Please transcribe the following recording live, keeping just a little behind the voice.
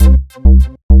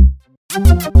Hello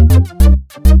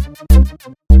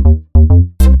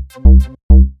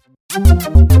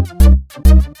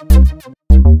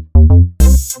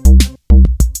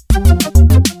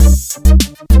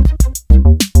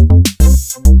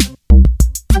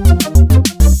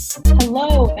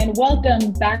and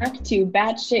welcome back to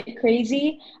Batshit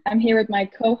Crazy. I'm here with my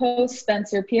co-host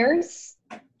Spencer Pierce.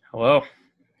 Hello,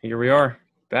 here we are,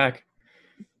 back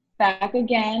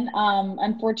again.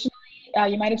 Unfortunately,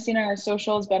 you might have seen on our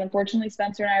socials, but unfortunately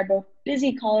Spencer and I are both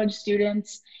busy college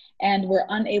students and we're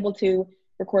unable to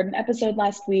record an episode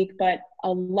last week, but a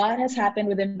lot has happened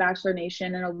within Bachelor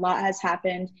Nation and a lot has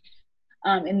happened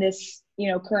in this,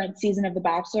 current season of The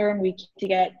Bachelor, and we keep to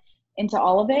get into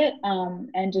all of it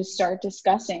and just start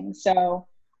discussing. So,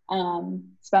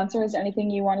 Spencer, is there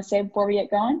anything you want to say before we get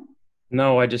going?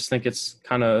 No, I just think it's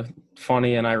kind of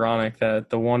funny and ironic that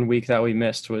the 1 week that we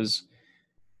missed was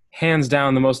hands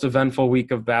down the most eventful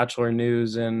week of Bachelor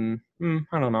news in,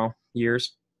 I don't know,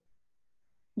 years.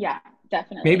 Yeah,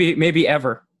 definitely. Maybe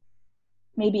ever.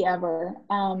 Maybe ever.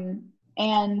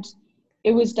 And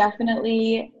it was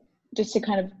definitely, just to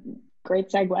kind of great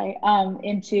segue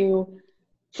into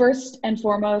first and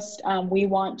foremost, we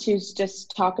want to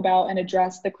just talk about and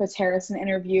address the Chris Harrison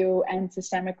interview and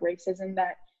systemic racism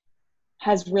that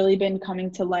has really been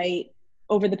coming to light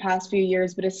over the past few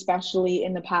years, but especially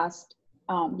in the past,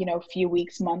 few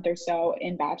weeks, month or so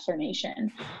in Bachelor Nation.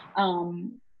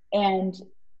 And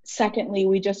secondly,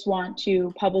 we just want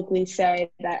to publicly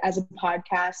say that as a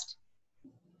podcast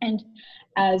and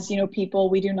as, people,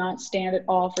 we do not stand at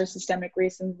all for systemic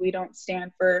racism. We don't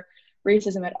stand for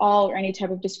racism at all or any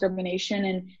type of discrimination.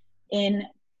 And in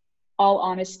all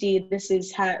honesty, this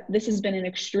has been an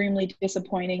extremely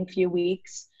disappointing few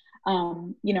weeks.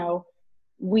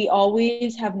 We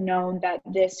always have known that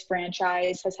this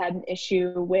franchise has had an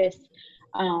issue with,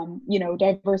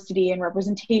 diversity and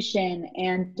representation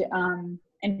and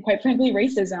quite frankly,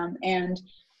 racism. And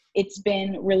it's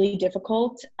been really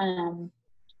difficult.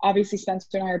 Obviously, Spencer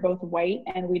and I are both white,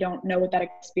 and we don't know what that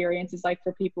experience is like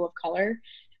for people of color.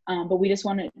 But we just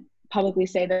want to publicly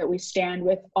say that we stand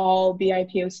with all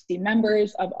BIPOC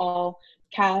members of all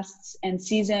casts and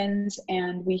seasons,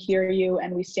 and we hear you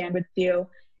and we stand with you,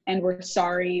 and we're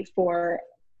sorry for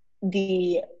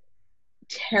the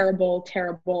terrible,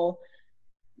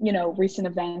 recent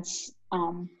events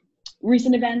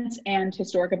and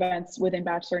historic events within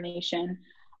Bachelor Nation.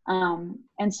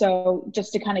 And so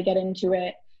just to kind of get into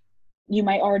it, you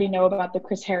might already know about the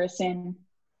Chris Harrison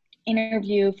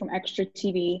interview from Extra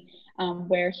TV,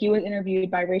 where he was interviewed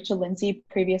by Rachel Lindsay,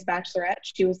 previous Bachelorette.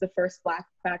 She was the first Black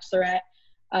Bachelorette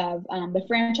of the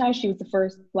franchise. She was the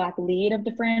first Black lead of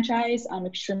the franchise,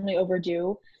 extremely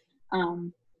overdue.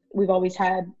 We've always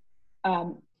had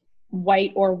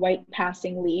white or white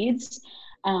passing leads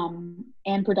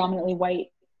and predominantly white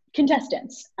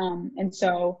contestants. And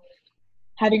so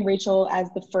having Rachel as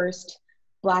the first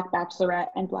Black Bachelorette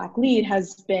and Black lead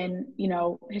has been,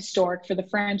 historic for the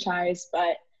franchise,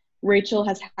 but Rachel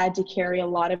has had to carry a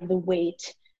lot of the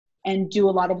weight and do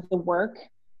a lot of the work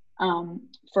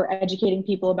for educating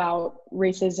people about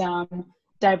racism,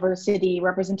 diversity,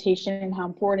 representation, and how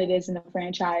important it is in the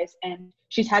franchise. And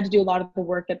she's had to do a lot of the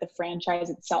work that the franchise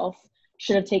itself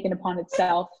should have taken upon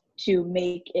itself to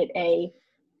make it a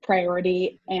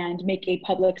priority and make a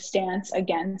public stance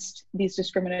against these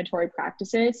discriminatory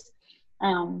practices.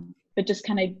 But just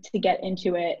kind of to get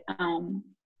into it,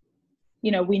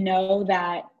 we know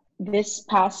that this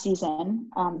past season,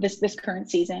 this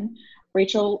current season,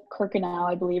 Rachel Kirkconnell,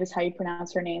 I believe is how you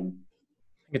pronounce her name.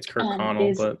 I think it's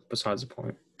Kirkconnell, but besides the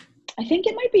point. I think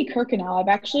it might be Kirkconnell. I've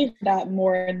actually heard that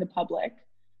more in the public.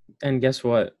 And guess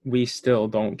what? We still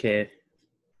don't care.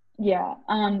 Yeah,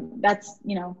 that's,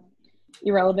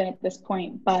 irrelevant at this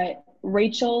point. But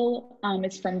Rachel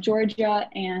is from Georgia,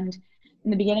 and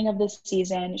in the beginning of this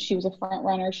season, she was a front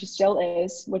runner. She still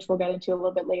is, which we'll get into a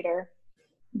little bit later.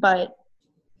 But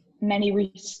many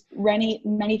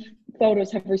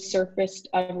photos have resurfaced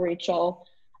of Rachel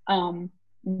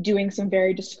doing some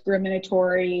very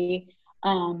discriminatory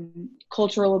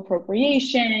cultural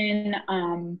appropriation,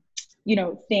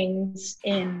 things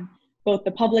in both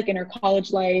the public and her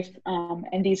college life.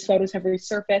 And these photos have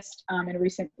resurfaced in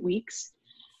recent weeks.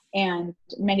 And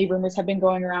many rumors have been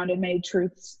going around and many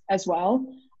truths as well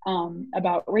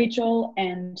about Rachel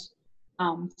and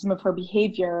some of her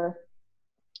behavior.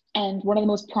 And one of the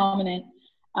most prominent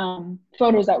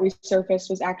photos that resurfaced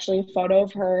was actually a photo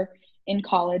of her in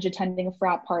college attending a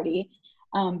frat party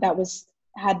that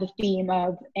had the theme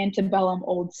of antebellum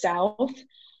Old South.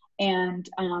 And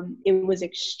it was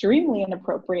extremely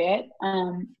inappropriate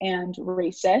and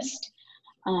racist.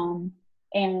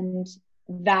 And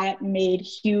that made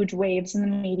huge waves in the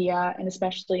media and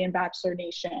especially in Bachelor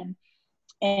Nation.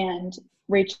 And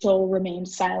Rachel remained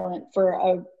silent for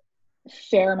a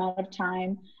fair amount of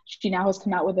time. She now has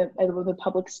come out with a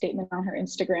public statement on her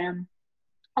Instagram.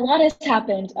 A lot has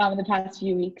happened in the past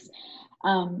few weeks,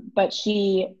 but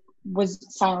she was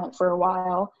silent for a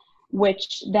while,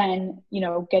 which then,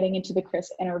 getting into the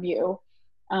Chris interview,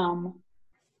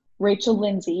 Rachel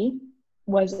Lindsay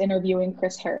was interviewing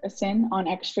Chris Harrison on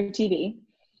Extra TV,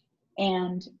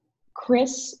 and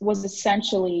Chris was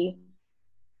essentially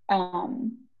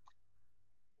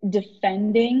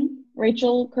defending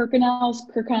Rachel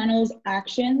Kirkconnell's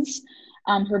actions,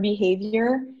 her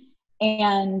behavior,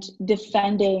 and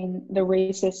defending the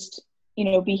racist,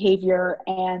 behavior,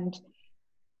 and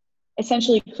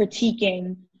essentially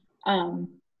critiquing,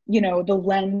 the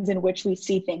lens in which we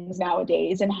see things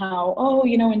nowadays, and how,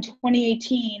 in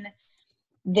 2018,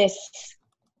 this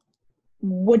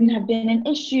wouldn't have been an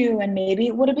issue and maybe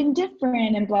it would have been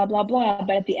different and blah, blah, blah.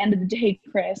 But at the end of the day,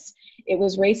 Chris, it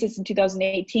was racist in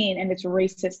 2018 and it's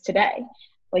racist today,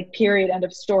 like, period, end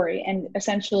of story. And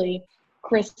essentially,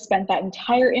 Chris spent that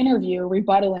entire interview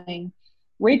rebuttaling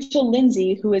Rachel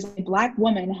Lindsay, who is a Black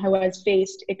woman who has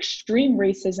faced extreme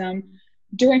racism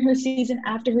during her season,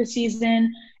 after her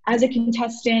season, as a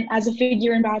contestant, as a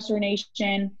figure in Bachelor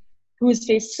Nation, who has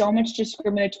faced so much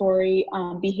discriminatory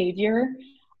behavior,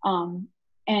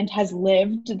 and has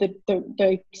lived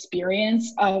the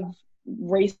experience of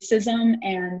racism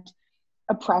and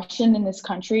oppression in this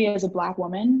country as a Black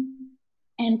woman.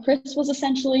 And Chris was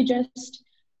essentially just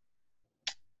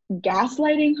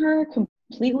gaslighting her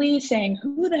completely, saying,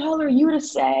 who the hell are you to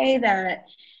say that,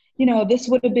 this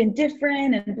would have been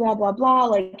different and blah, blah, blah.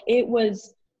 Like,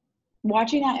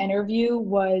 watching that interview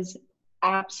was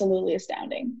absolutely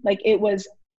astounding. Like,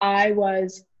 I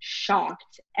was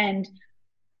shocked, and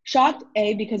shocked,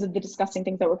 A, because of the disgusting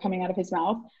things that were coming out of his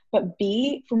mouth, but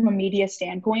B, from a media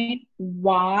standpoint,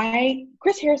 why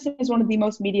Chris Harrison is one of the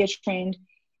most media trained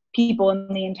people in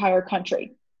the entire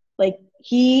country. Like,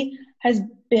 he has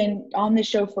been on this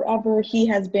show forever. He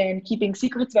has been keeping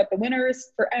secrets about the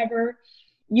winners forever.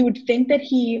 You would think that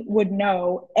he would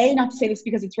know, A, not to say this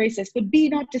because it's racist, but B,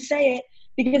 not to say it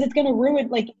because it's going to ruin,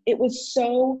 like, it was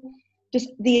so, just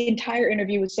the entire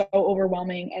interview was so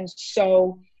overwhelming and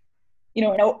so,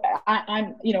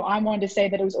 I'm one to say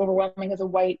that it was overwhelming as a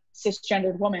white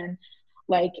cisgendered woman.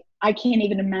 Like, I can't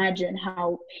even imagine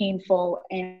how painful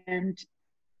and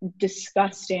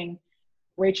disgusting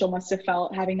Rachel must have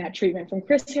felt having that treatment from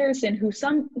Chris Harrison, who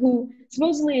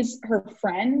supposedly is her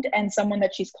friend and someone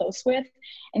that she's close with.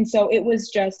 And so it was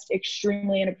just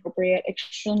extremely inappropriate,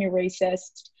 extremely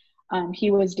racist.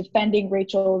 He was defending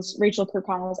Rachel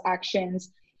Kirkconnell's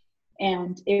actions,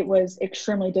 and it was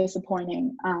extremely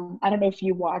disappointing. I don't know if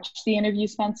you watched the interview,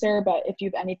 Spencer, but if you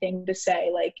have anything to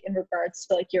say, like, in regards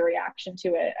to, like, your reaction to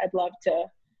it, I'd love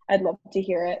to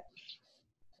hear it.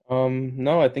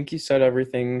 No, I think you said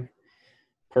everything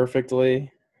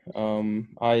perfectly.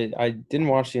 I didn't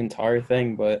watch the entire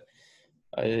thing, but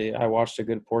I watched a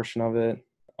good portion of it.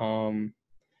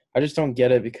 I just don't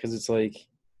get it because it's like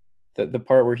the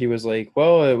part where he was like,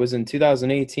 well, it was in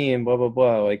 2018, blah, blah,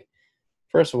 blah. Like,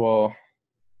 first of all,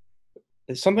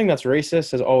 something that's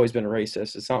racist has always been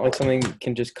racist. It's not like something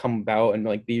can just come about and,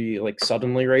 like, be, like,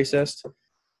 suddenly racist.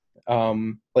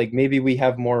 Like, maybe we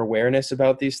have more awareness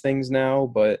about these things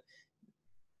now, but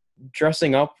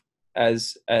dressing up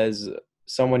as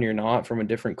someone you're not from a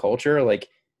different culture, like,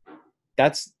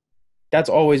 that's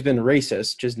always been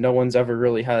racist. Just no one's ever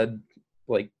really had,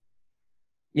 like,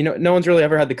 no one's really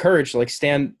ever had the courage to, like,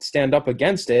 stand up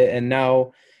against it. And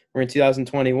now we're in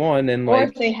 2021, and, like, or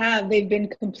if they have, they've been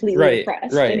completely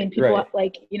oppressed. I mean, people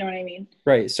like, you know what I mean?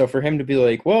 Right. So for him to be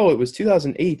like, whoa, it was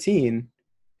 2018,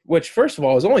 which, first of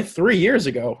all, is only 3 years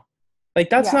ago. Like,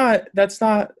 that's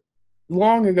not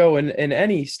long ago in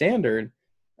any standard.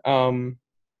 Yeah,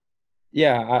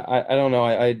 I don't know.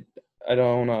 I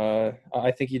don't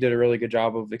I think you did a really good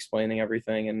job of explaining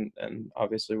everything, and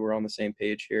obviously we're on the same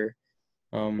page here.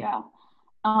 Yeah,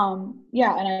 and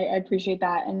I appreciate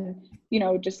that. And,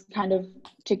 just kind of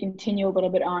to continue a little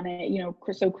bit on it,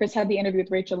 Chris had the interview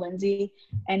with Rachel Lindsay,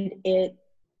 and it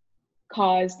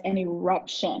caused an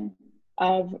eruption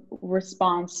of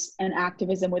response and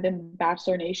activism within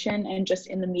Bachelor Nation and just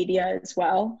in the media as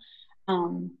well.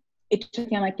 It took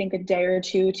him, I think, a day or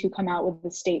two to come out with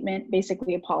a statement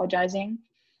basically apologizing,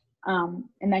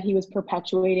 and that he was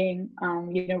perpetuating,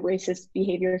 racist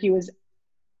behavior.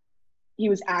 He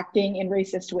was acting in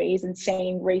racist ways and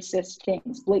saying racist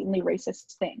things, blatantly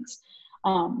racist things,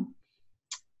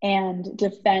 and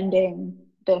defending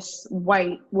this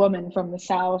white woman from the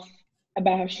South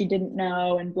about how she didn't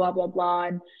know and blah blah blah,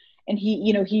 and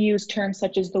he used terms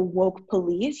such as the woke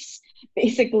police,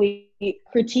 basically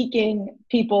critiquing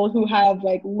people who have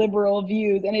like liberal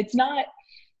views. And it's not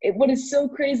what is so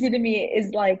crazy to me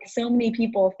is like so many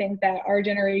people think that our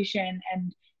generation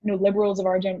and liberals of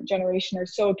our generation are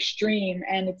so extreme,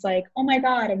 and it's like, oh my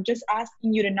god, I'm just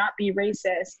asking you to not be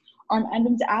racist. I'm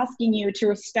just asking you to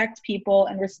respect people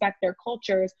and respect their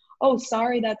cultures. Oh,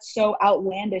 sorry, that's so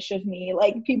outlandish of me.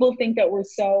 Like, people think that we're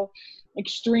so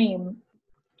extreme,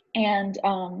 and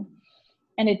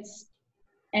and it's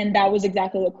and that was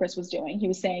exactly what Chris was doing. He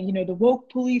was saying, the woke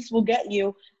police will get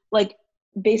you, like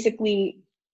basically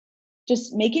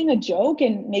just making a joke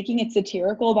and making it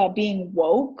satirical about being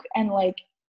woke, and like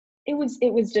it was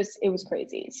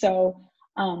crazy. So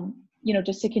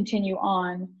just to continue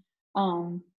on,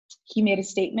 he made a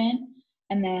statement,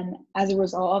 and then as a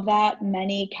result of that,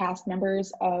 many cast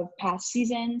members of past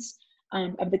seasons,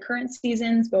 of the current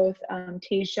seasons, both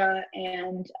Tayshia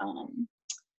and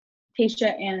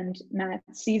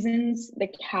Matt's seasons, the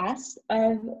casts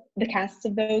of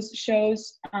those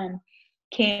shows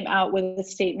came out with a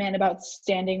statement about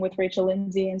standing with Rachel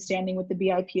Lindsay and standing with the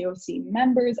BIPOC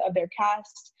members of their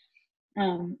cast,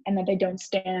 and that they don't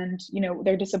stand,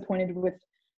 they're disappointed with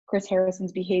Chris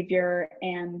Harrison's behavior,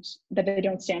 and that they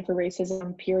don't stand for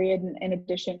racism, period. And in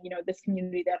addition, this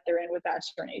community that they're in with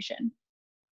Bachelor Nation.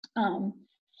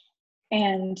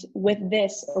 And with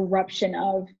this eruption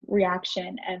of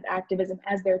reaction and activism,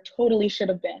 as there totally should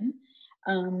have been,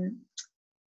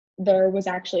 there was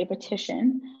actually a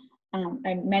petition,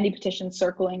 and many petitions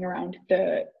circling around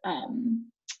the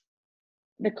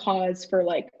cause for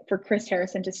Chris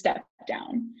Harrison to step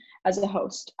down as a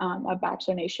host of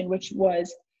Bachelor Nation, which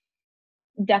was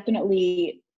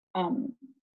definitely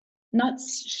not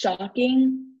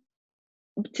shocking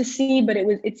to see, but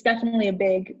it's definitely a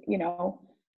big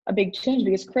change,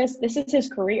 because Chris, this is his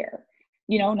career.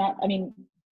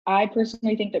 I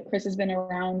personally think that Chris has been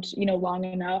around, long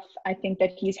enough. I think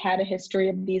that he's had a history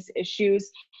of these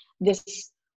issues.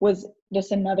 This was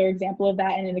just another example of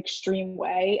that in an extreme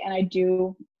way. And I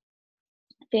do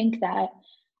think that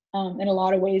in a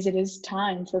lot of ways it is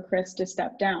time for Chris to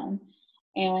step down.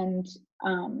 And,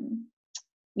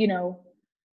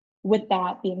 with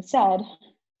that being said,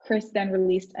 Chris then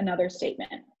released another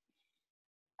statement,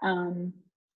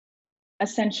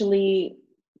 essentially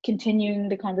continuing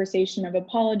the conversation of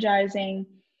apologizing,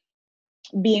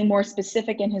 being more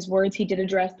specific in his words. He did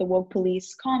address the woke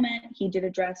police comment. He did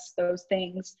address those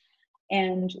things.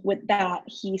 And with that,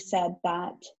 he said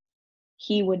that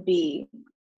he would be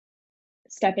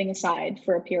stepping aside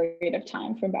for a period of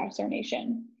time from Bachelor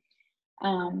Nation.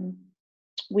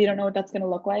 We don't know what that's going to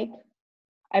look like.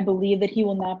 I believe that he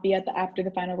will not be at the After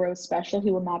the Final Rose special.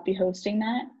 He will not be hosting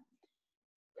that.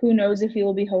 Who knows if he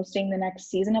will be hosting the next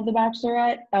season of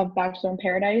Bachelor in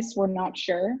Paradise? We're not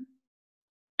sure.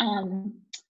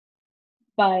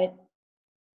 But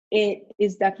it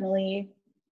is definitely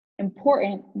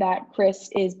important that Chris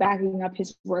is backing up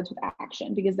his words with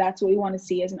action, because that's what we want to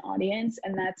see as an audience.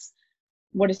 And that's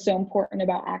what is so important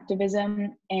about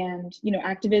activism and, and,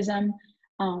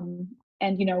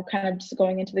 kind of just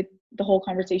going into the whole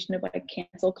conversation of like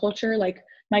cancel culture. Like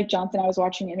Mike Johnson, I was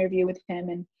watching an interview with him,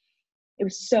 and it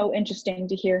was so interesting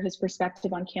to hear his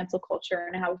perspective on cancel culture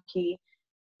and how he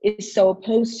is so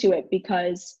opposed to it,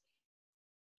 because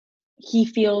he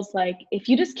feels like if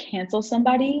you just cancel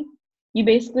somebody, you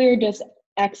basically are just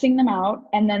Xing them out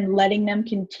and then letting them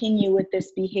continue with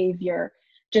this behavior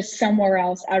just somewhere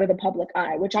else out of the public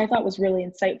eye, which I thought was really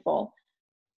insightful.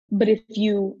 But if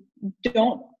you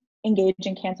don't engage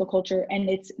in cancel culture and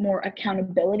it's more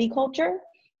accountability culture,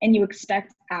 and you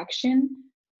expect action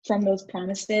from those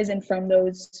promises and from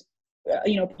those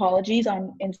apologies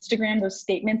on Instagram, those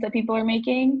statements that people are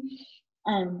making,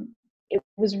 it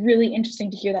was really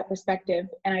interesting to hear that perspective,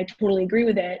 and I totally agree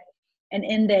with it. And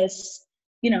in this,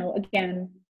 again,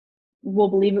 we'll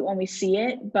believe it when we see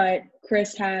it, but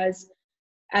Chris has,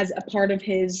 as a part of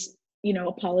his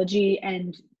apology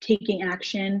and taking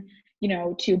action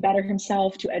to better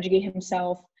himself, to educate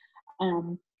himself,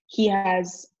 he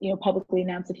has publicly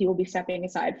announced that he will be stepping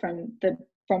aside from the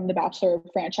Bachelor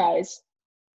franchise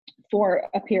for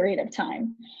a period of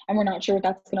time, and we're not sure what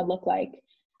that's going to look like.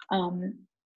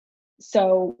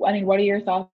 So, I mean, what are your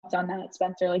thoughts on that,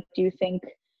 Spencer? Like, do you think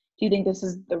this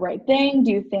is the right thing?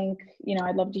 Do you think,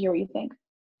 I'd love to hear what you think.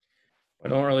 I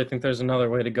don't really think there's another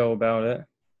way to go about it.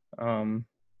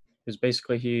 Because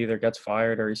basically he either gets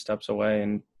fired or he steps away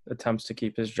and attempts to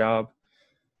keep his job.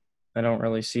 I don't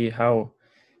really see how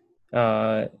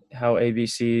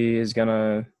ABC is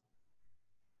gonna.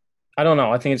 I don't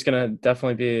know. I think it's gonna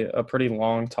definitely be a pretty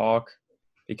long talk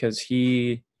because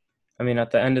I mean,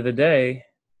 at the end of the day,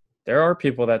 there are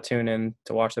people that tune in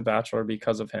to watch The Bachelor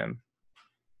because of him,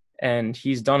 and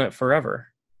he's done it forever.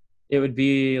 It would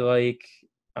be like,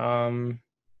 I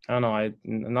don't know,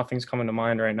 nothing's coming to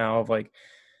mind right now of like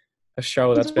a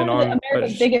show He's that's been one of on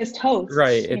America's biggest right. hosts,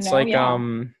 It's like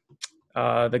yeah.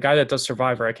 the guy that does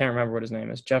Survivor, I can't remember what his name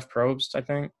is, Jeff Probst, I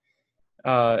think.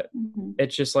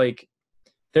 It's just like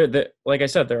like I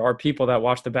said, there are people that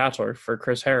watch The Bachelor for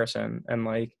Chris Harrison, and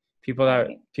like people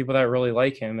that really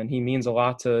like him, and he means a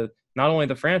lot to not only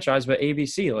the franchise but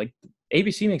ABC. Like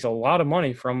ABC makes a lot of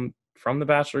money from the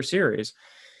Bachelor series.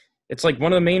 It's like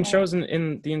one of the main shows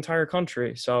in the entire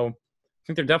country. So I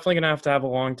think they're definitely gonna have to have a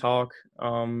long talk.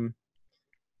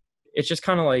 It's just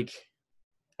kind of like,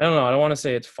 I don't know, I don't want to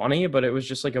say it's funny, but it was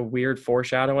just like a weird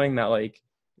foreshadowing that like,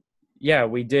 yeah,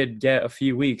 we did get a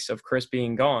few weeks of Chris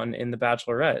being gone in The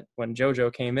Bachelorette when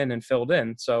JoJo came in and filled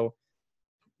in. So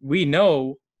we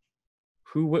know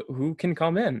who can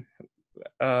come in.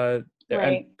 And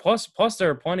plus there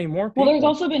are plenty more people. Well, there's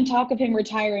also been talk of him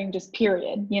retiring, just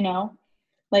period.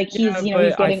 Like he's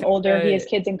getting older. He has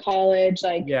kids in college.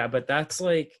 Like, yeah, but that's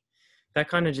like, that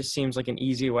kind of just seems like an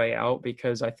easy way out,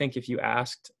 because I think if you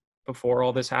asked before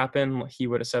all this happened, he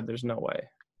would have said, "There's no way.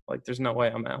 Like, there's no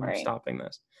way I'm stopping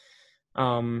this."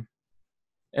 And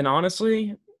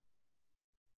honestly,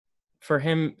 for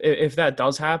him, if that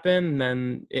does happen,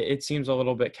 then it seems a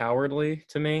little bit cowardly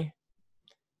to me.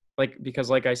 Like, because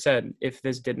like I said, if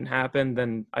this didn't happen,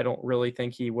 then I don't really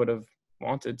think he would have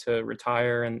wanted to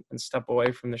retire and step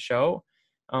away from the show.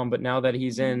 But now that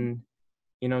he's in,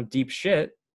 deep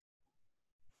shit,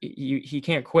 he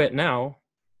can't quit now.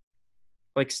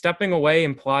 Like, stepping away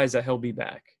implies that he'll be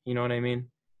back. You know what I mean?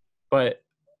 But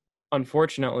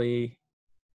unfortunately,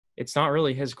 it's not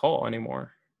really his call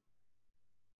anymore.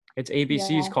 It's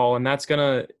ABC's call, and that's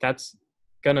gonna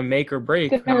make or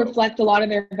break. It's gonna reflect a lot of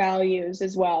their values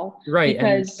as well, right?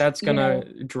 Because, and that's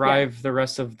gonna drive the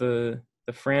rest of the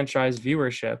franchise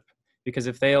viewership. Because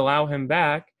if they allow him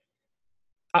back,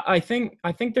 I think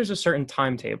there's a certain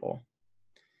timetable.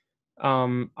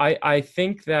 I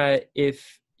think that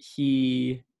if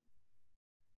he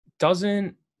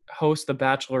doesn't host The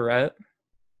Bachelorette,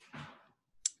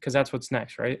 because that's what's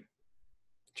next, right?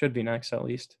 Should be next, at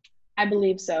least. I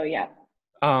believe so, yeah.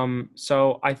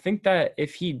 So I think that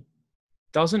if he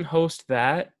doesn't host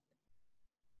that,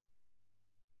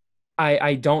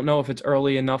 I don't know if it's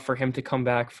early enough for him to come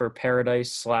back for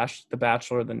Paradise / The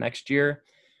Bachelor the next year.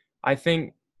 I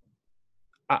think,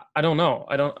 I don't know.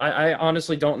 I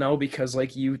honestly don't know, because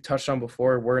like you touched on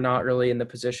before, we're not really in the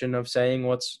position of saying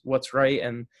what's right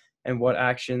and what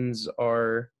actions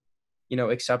are,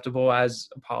 acceptable as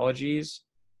apologies.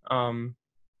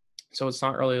 So it's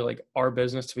not really like our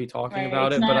business to be talking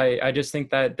about it, but I just think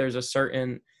that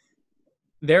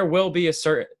there will be a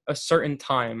certain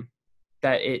time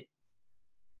that it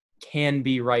can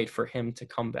be right for him to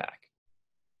come back.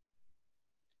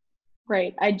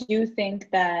 Right. I do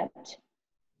think that,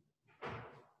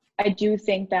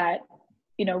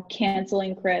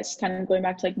 canceling Chris, kind of going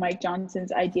back to like Mike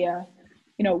Johnson's idea,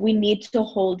 we need to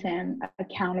hold him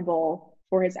accountable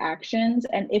for his actions.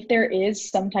 And if there is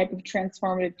some type of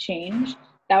transformative change,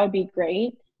 that would be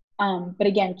great. But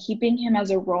again, keeping him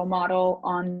as a role model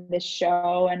on this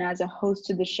show and as a host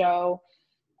of the show,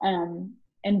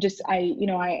 and just,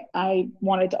 I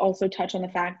wanted to also touch on the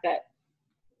fact that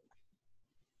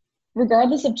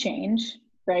regardless of change,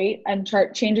 right? And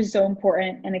change is so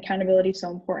important and accountability is so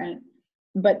important,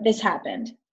 but this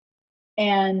happened.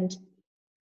 And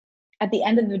at the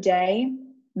end of the day,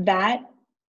 that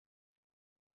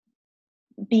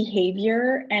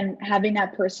behavior and having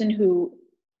that person who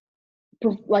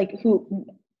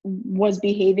was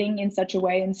behaving in such a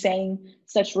way and saying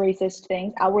such racist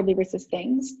things, outwardly racist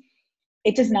things,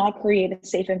 it does not create a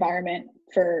safe environment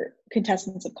for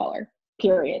contestants of color,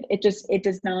 period. It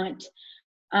does not.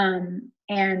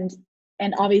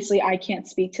 And obviously I can't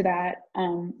speak to that.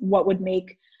 What would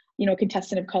make, a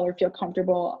contestant of color feel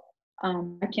comfortable.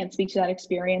 I can't speak to that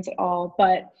experience at all,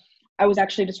 but I was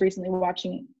actually just recently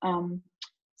watching,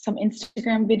 some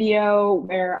Instagram video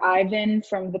where Ivan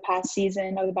from the past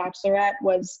season of The Bachelorette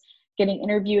was getting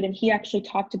interviewed, and he actually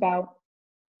talked about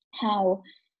how,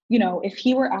 if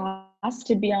he were asked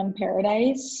to be on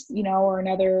Paradise, or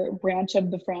another branch of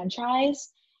the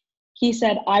franchise, he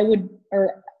said, I would,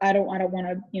 or I don't want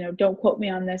to, don't quote me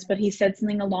on this, but he said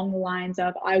something along the lines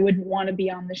of, I wouldn't want to be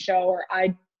on the show, or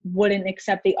I wouldn't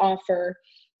accept the offer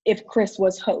if Chris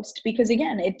was host, because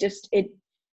again, it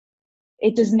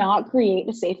does not create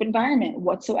a safe environment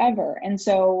whatsoever. And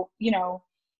so,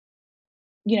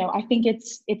 I think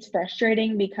it's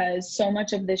frustrating because so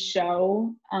much of this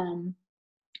show,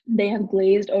 they have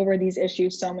glazed over these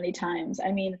issues so many times.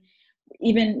 I mean,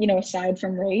 even, aside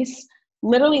from race,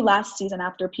 literally last season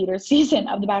after Peter's season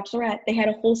of The Bachelorette, they had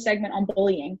a whole segment on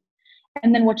bullying.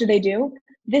 And then what do?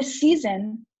 This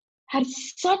season had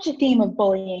such a theme of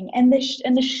bullying, and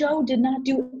the show did not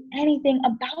do anything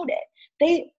about it.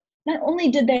 They not only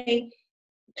did they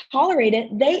tolerate it,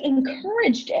 they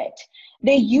encouraged it.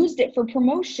 They used it for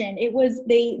promotion. It was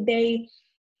they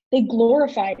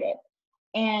glorified it.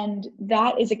 And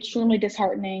that is extremely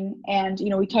disheartening. And,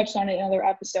 we touched on it in another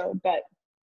episode, but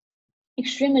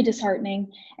extremely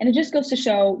disheartening. And it just goes to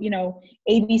show,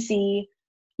 ABC,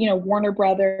 Warner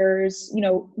Brothers,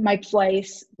 Mike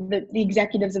Fleiss, the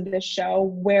executives of this show,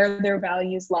 where their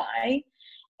values lie.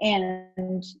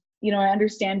 And, I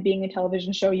understand being a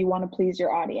television show, you want to please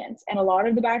your audience. And a lot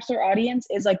of the Bachelor audience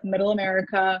is like middle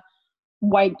America,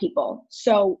 white people.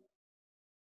 So,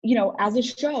 as a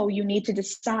show, you need to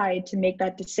decide to make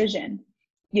that decision,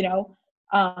 or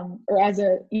as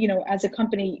a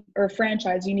company or a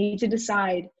franchise, you need to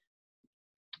decide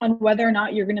on whether or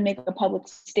not you're going to make a public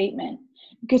statement.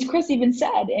 Because Chris even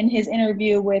said in his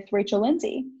interview with Rachel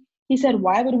Lindsay, he said,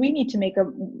 why would we need to make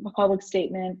a public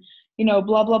statement?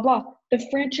 Blah, blah, blah.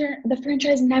 The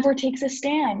franchise never takes a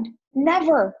stand.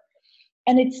 Never.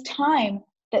 And it's time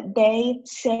that they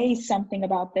say something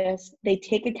about this. They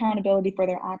take accountability for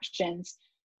their actions,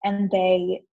 and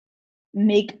they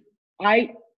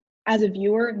as a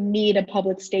viewer, need a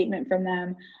public statement from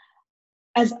them.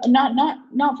 As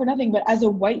not for nothing, but as a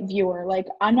white viewer, like,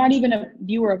 I'm not even a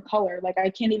viewer of color. Like, I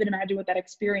can't even imagine what that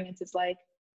experience is like.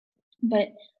 But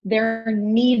there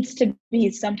needs to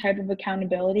be some type of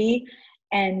accountability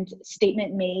and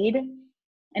statement made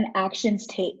and actions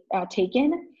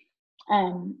taken.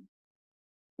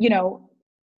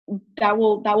 That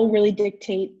will really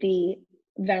dictate the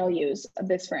values of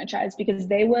this franchise, because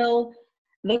they will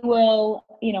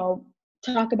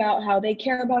talk about how they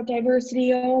care about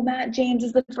diversity. Oh, Matt James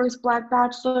is the first Black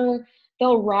Bachelor.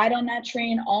 They'll ride on that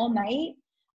train all night,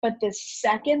 but the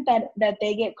second that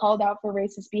they get called out for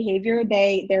racist behavior,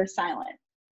 they're silent.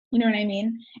 You know what I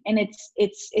mean? And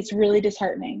it's really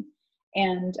disheartening.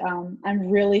 And I'm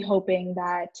really hoping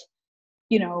that,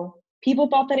 people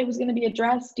thought that it was going to be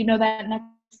addressed, that next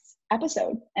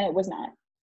episode, and it was not.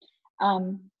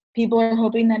 People are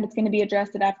hoping that it's going to be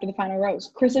addressed after the final rose.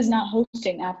 Chris is not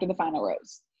hosting after the final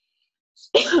rose.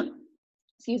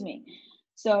 Excuse me.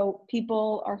 So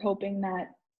people are hoping that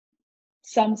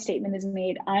some statement is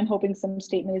made. I'm hoping some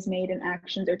statement is made and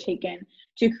actions are taken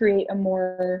to create a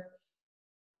more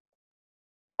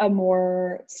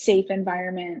safe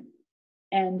environment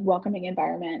and welcoming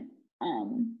environment,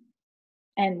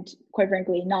 and quite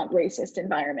frankly, not racist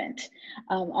environment,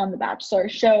 on the Bachelor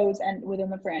shows and within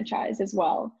the franchise as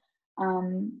well.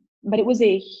 But it was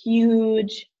a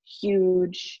huge,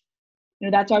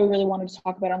 that's why we really wanted to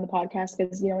talk about it on the podcast,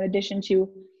 because, in addition to,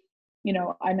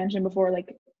 I mentioned before,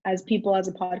 like, as people, as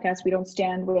a podcast, we don't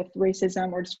stand with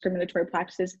racism or discriminatory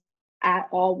practices at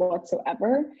all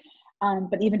whatsoever.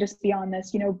 But even just beyond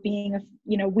this,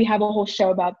 we have a whole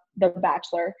show about The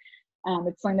Bachelor.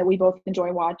 It's something that we both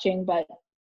enjoy watching, but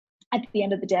at the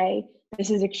end of the day, this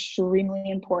is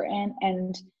extremely important.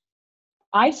 And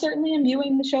I certainly am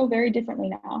viewing the show very differently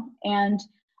now. And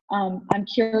I'm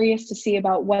curious to see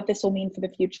about what this will mean for the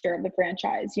future of the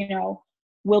franchise.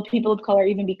 Will people of color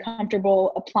even be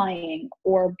comfortable applying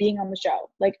or being on the show?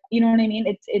 Like, you know what I mean?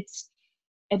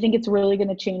 I think it's really going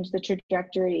to change the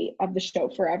trajectory of the show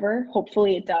forever.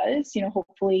 Hopefully it does,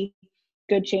 hopefully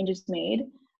good changes made.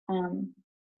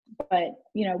 But,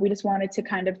 we just wanted to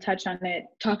kind of touch on it,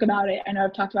 talk about it. I know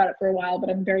I've talked about it for a while, but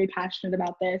I'm very passionate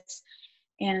about this.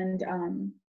 And,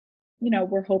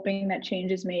 we're hoping that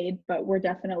change is made, but we're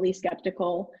definitely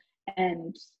skeptical,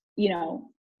 and,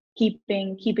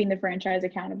 keeping the franchise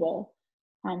accountable,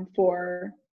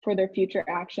 for their future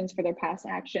actions, for their past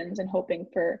actions, and hoping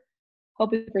for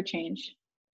change,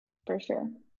 for sure.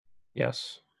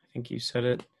 Yes, I think you said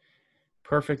it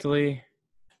perfectly.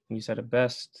 You said it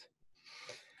best.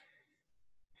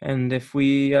 And if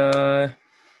we, I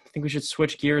think we should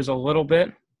switch gears a little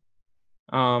bit.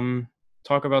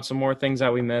 Talk about some more things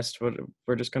that we missed.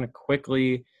 We're just going to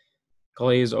quickly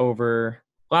glaze over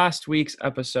last week's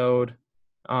episode.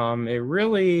 It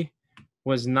really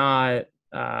was not,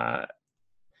 I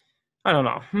don't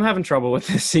know. I'm having trouble with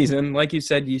this season. Like you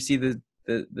said, you see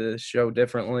the show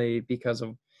differently because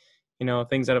of,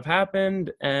 things that have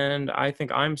happened. And I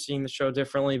think I'm seeing the show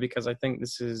differently because I think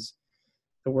this is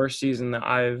the worst season that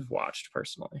I've watched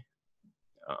personally.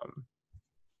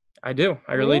 I do.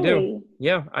 I really do.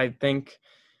 Yeah, I think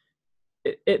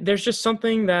there's just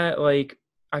something that, like,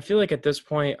 I feel like at this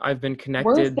point I've been Worse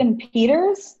connected. than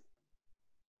Peters?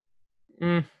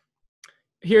 Mm,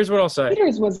 here's what I'll say.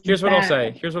 Peters was bad. Here's what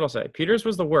I'll say. Peters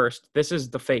was the worst. This is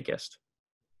the fakest.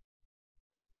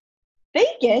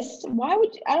 Fakest? Why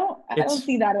would you, I don't It's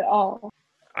see that at all.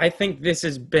 I think this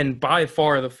has been by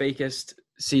far the fakest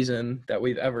season that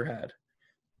we've ever had.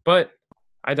 But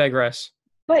I digress.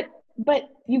 But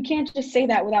you can't just say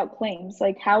that without claims.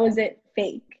 Like, how is it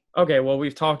fake? Okay, well,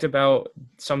 we've talked about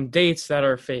some dates that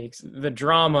are fakes. The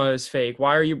drama is fake.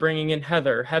 Why are you bringing in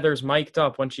Heather? Heather's mic'd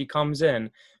up when she comes in.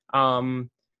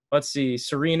 Let's see,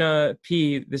 Serena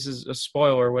P, this is a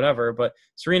spoiler or whatever, but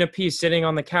Serena P sitting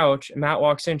on the couch. Matt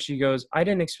walks in. She goes, I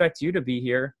didn't expect you to be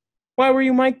here. Why were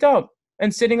you mic'd up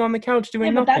and sitting on the couch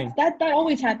doing Yeah, but nothing? that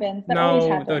always happens. That always No,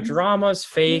 the happens. drama's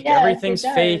fake. Yes, Everything's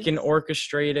it fake and does.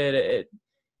 orchestrated.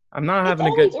 I'm not It's having a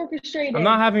always good orchestrated. I'm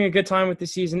not having a good time with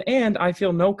this season, and I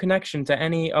feel no connection to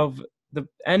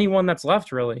anyone that's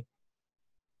left, really.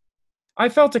 I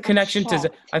felt a connection to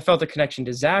Zach. I felt a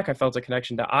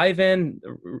connection to Ivan,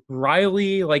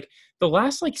 Riley, like the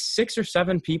last like 6 or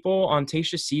 7 people on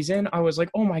Tayshia's season. I was like,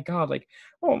 oh my god, like,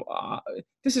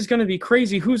 this is gonna be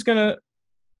crazy. Who's gonna?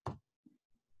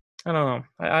 I don't know.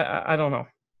 I don't know.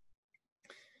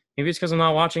 Maybe it's because I'm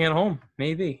not watching at home.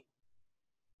 Maybe.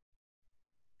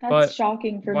 That's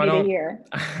shocking for me to hear.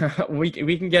 we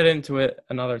can get into it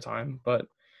another time, but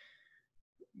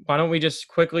why don't we just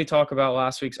quickly talk about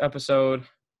last week's episode,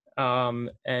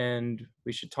 and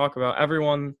we should talk about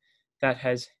everyone that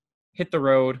has hit the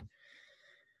road.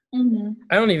 Mm-hmm.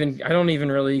 I don't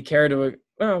even really care to.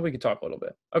 Well, we could talk a little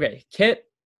bit. Okay,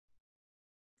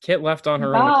 Kit left on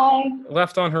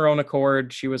her own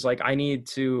accord. She was like, I need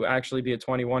to actually be a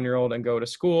 21-year-old and go to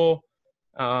school.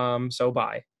 So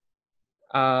bye.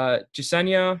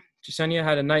 Jasenia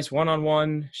had a nice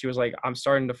one-on-one. She was like, I'm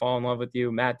starting to fall in love with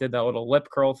you. Matt did that little lip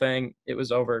curl thing. It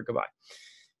was over. Goodbye.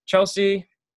 Chelsea,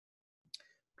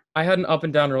 I had an up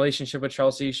and down relationship with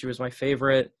Chelsea. She was my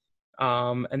favorite.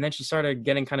 And then she started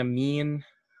getting kind of mean.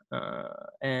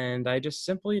 And I just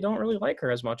simply don't really like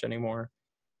her as much anymore.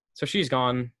 So she's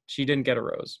gone. She didn't get a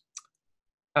rose.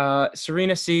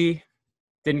 Serena C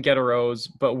didn't get a rose,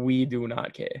 but we do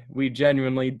not care. We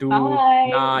genuinely do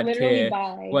not care.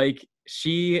 Like,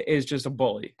 she is just a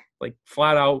bully. Like,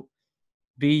 flat out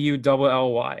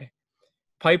BULLY.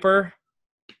 Piper,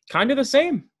 kind of the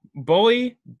same.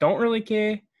 Bully, don't really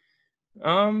care.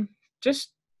 Just,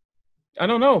 I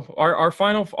don't know. Our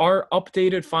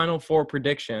updated Final Four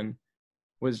prediction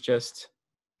was just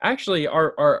actually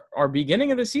our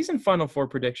beginning of the season Final Four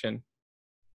prediction.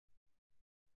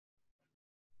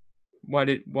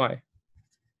 Why?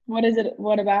 What is it?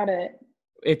 What about it?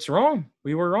 It's wrong.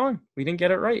 We were wrong. We didn't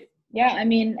get it right. Yeah, I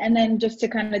mean, and then just to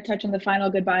kind of touch on the final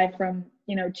goodbye from,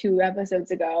 2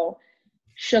 episodes ago,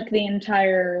 shook the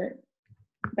entire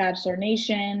Bachelor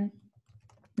Nation.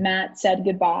 Matt said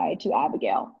goodbye to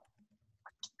Abigail.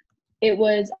 It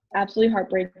was absolutely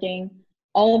heartbreaking.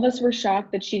 All of us were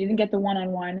shocked that she didn't get the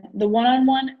one-on-one. The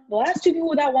last 2 people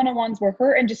without one-on-ones were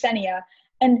her and Jasenia,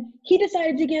 and he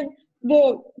decided to give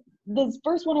the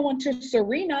first one-on-one to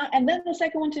Serena, and then the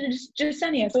second one to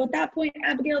Jasenia. So at that point,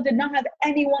 Abigail did not have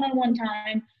any one-on-one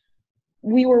time.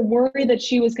 We were worried that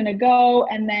she was going to go,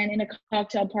 and then in a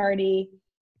cocktail party,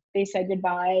 they said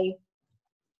goodbye.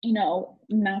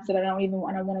 Matt said, I don't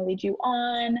want to lead you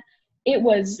on. It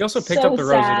was He also picked up the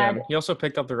rose again. He also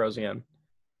picked up the rose again.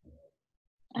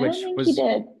 I don't think he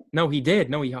did. No, he did.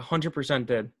 No, he 100%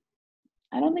 did.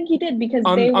 I don't think he did because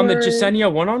on the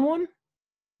Jasenia one-on-one?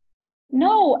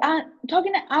 No,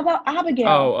 talking about Abigail.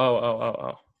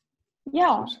 Oh.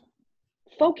 Yeah.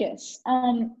 Focus.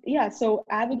 Yeah, so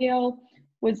Abigail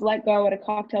was let go at a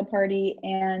cocktail party,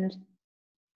 and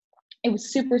it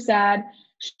was super sad.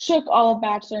 Shook all of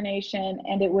Bachelor Nation,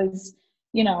 and it was,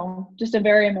 just a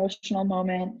very emotional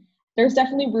moment. There's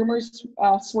definitely rumors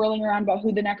swirling around about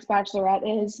who the next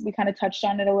Bachelorette is. We kind of touched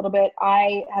on it a little bit.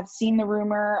 I have seen the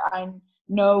rumor. I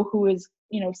know who is,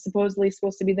 supposedly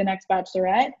supposed to be the next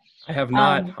Bachelorette. I have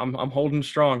not. I'm holding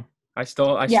strong. I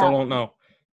still don't know.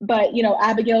 But,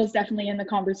 Abigail is definitely in the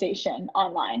conversation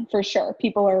online for sure.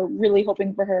 People are really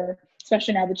hoping for her,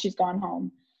 especially now that she's gone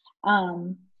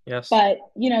home. Yes. But,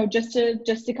 just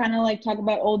to kind of like talk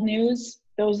about old news,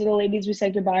 those are the ladies we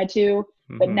said goodbye to.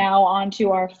 Mm-hmm. But now on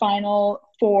to our final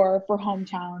 4 for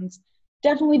hometowns.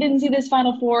 Definitely didn't see this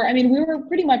final 4. I mean, we were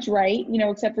pretty much right,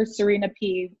 except for Serena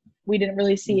P. We didn't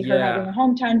really see her having a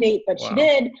hometown date, but she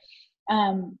did.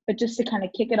 But just to kind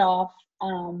of kick it off,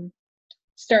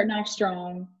 starting off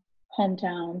strong,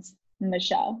 hometowns,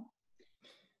 Michelle.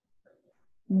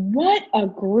 What a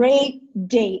great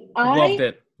date. Loved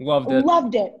Loved it.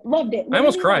 Loved it. Loved it. I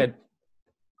almost Literally, like, cried.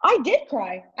 I did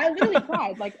cry. I literally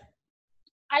cried. Like,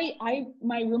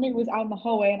 my roommate was out in the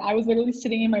hallway, and I was literally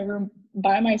sitting in my room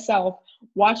by myself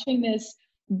watching this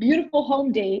beautiful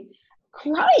home date,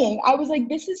 crying. I was like,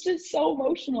 this is just so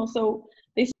emotional. So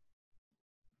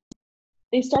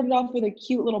they started off with a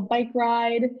cute little bike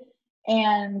ride,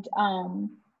 and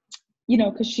you know,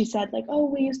 because she said like, oh,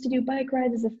 we used to do bike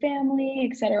rides as a family,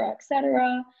 et cetera, et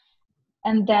cetera.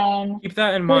 And then Keep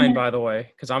that in mind, by the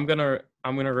way, because I'm gonna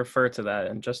refer to that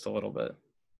in just a little bit.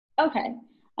 okay.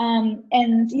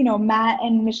 And you know, Matt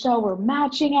and Michelle were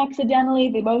matching accidentally.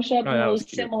 They both showed up in really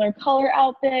similar color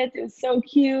outfits. It was so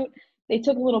cute. They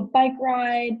took a little bike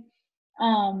ride.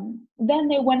 Then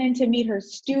they went in to meet her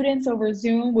students over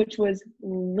Zoom, which was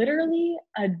literally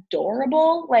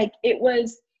adorable. Like, it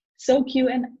was so cute.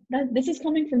 And this is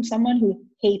coming from someone who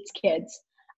hates kids.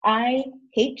 I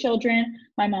hate children.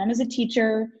 My mom is a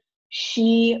teacher.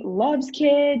 She loves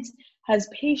kids, has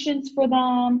patience for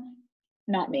them.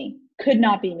 Not me. Could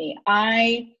not be me.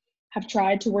 I have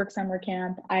tried to work summer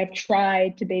camp. I've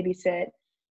tried to babysit.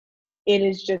 It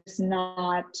is just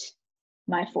not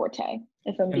my forte,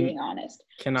 if I'm being honest.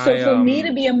 So for me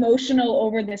to be emotional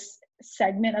over this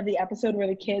segment of the episode where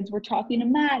the kids were talking to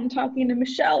Matt and talking to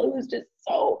Michelle, it was just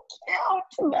so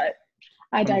cute. But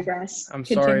I digress. I'm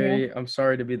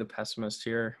sorry to be the pessimist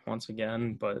here once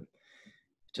again, but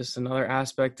just another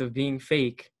aspect of being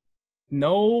fake.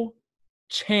 No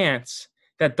chance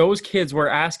that those kids were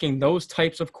asking those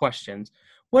types of questions.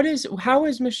 How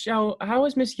is Miss Young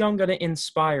going to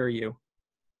inspire you?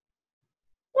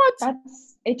 What?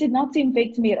 It did not seem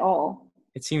fake to me at all.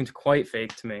 It seemed quite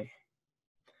fake to me.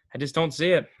 I just don't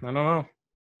see it. I don't know.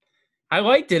 I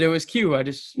liked it. It was cute.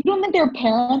 You don't think their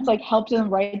parents like helped them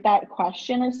write that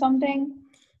question or something?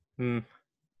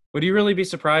 Would you really be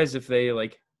surprised if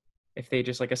they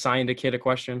just like assigned a kid a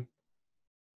question?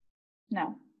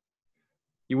 No.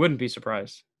 You wouldn't be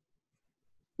surprised.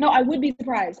 No, I would be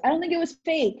surprised. I don't think it was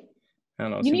fake. I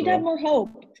don't know. You need to have more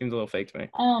hope. Seems a little fake to me.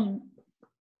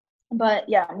 But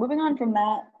yeah, moving on from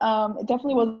that, it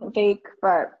definitely wasn't fake,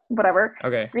 but whatever.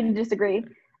 Okay. Agree to disagree.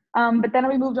 But then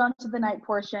we moved on to the night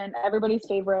portion. Everybody's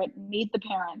favorite, meet the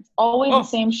parents. Always the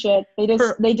same shit.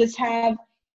 They just have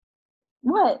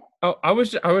what? Oh, I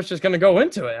was just gonna go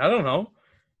into it. I don't know.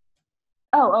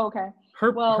 Oh, okay.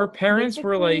 Her parents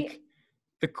were like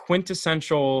the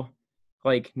quintessential,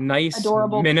 like, nice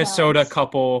adorable Minnesota parents.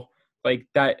 couple, like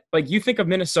that. Like, you think of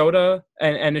Minnesota,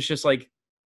 and it's just like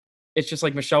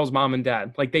Michelle's mom and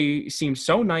dad. Like, they seem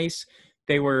so nice.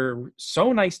 They were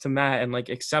so nice to Matt and like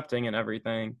accepting and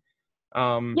everything.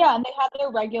 Yeah, and they had their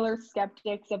regular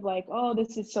skeptics of like, oh,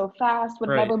 this is so fast,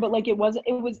 whatever. Right. But like, it was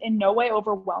in no way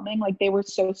overwhelming. Like, they were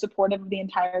so supportive of the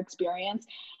entire experience.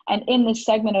 And in this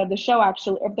segment of the show,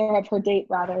 actually, of her date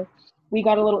rather, we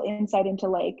got a little insight into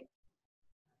like,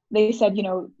 they said, you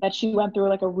know, that she went through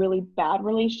like a really bad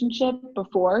relationship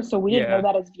before. So we didn't know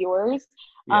that as viewers.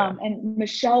 Yeah. And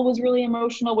Michelle was really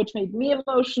emotional, which made me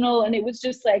emotional. And it was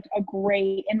just like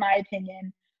in my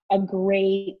opinion, a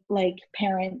great like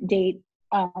parent date,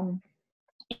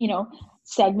 you know,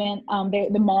 segment.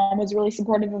 The mom was really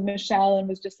supportive of Michelle and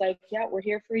was just like, yeah, we're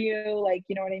here for you. Like,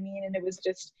 you know what I mean? And it was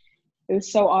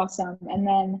so awesome. And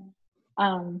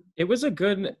then, it was a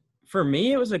good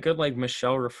like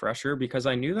Michelle refresher because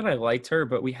I knew that I liked her,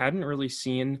 but we hadn't really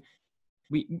seen,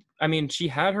 she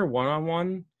had her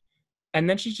one-on-one and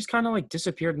then she just kind of like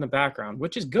disappeared in the background,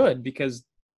 which is good because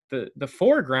the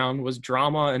foreground was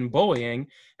drama and bullying,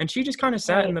 and she just kind of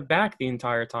sat in the back the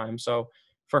entire time. So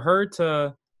for her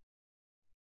to,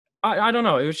 I don't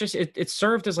know, it was just, it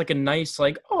served as like a nice,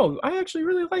 like, oh, I actually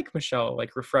really like Michelle,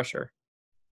 like, refresher.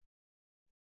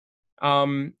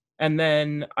 And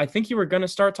then I think you were going to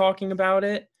start talking about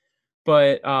it,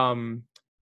 but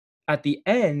at the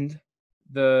end,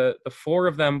 the four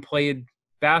of them played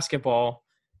basketball,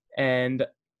 and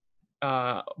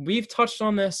we've touched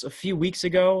on this a few weeks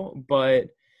ago, but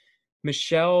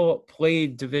Michelle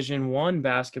played Division I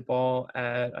basketball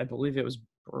at, I believe it was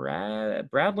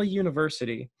Bradley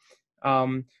University.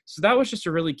 So that was just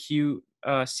a really cute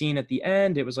scene at the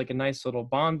end. It was like a nice little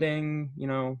bonding, you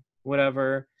know,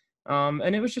 whatever.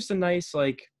 And it was just a nice,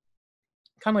 like,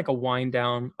 kind of like a wind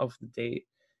down of the date.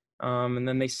 And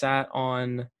then they sat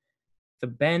on the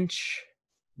bench.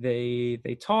 They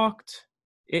talked.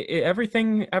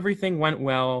 Everything went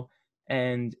well,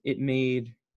 and it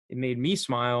made me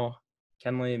smile.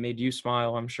 Kenley, it made you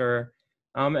smile, I'm sure.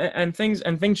 And things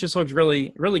just looked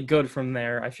really, really good from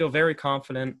there. I feel very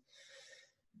confident.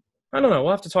 I don't know.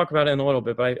 We'll have to talk about it in a little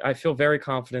bit, but I feel very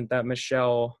confident that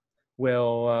Michelle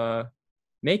will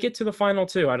make it to the final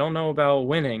two. I don't know about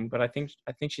winning, but I think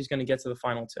she's going to get to the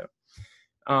final two.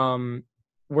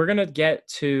 We're going to get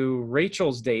to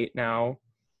Rachel's date now.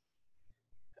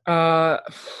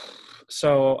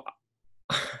 So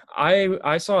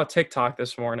I saw a TikTok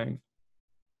this morning,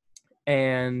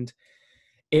 and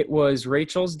it was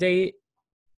Rachel's date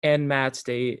and Matt's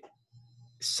date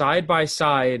side by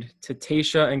side to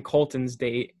Tayshia and Colton's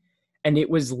date, and it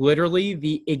was literally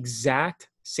the exact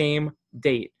same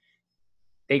date.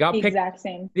 They got picked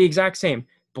the exact same.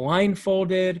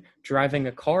 Blindfolded, driving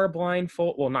a car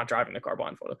blindfolded. Well, not driving the car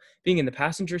blindfolded. Being in the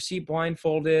passenger seat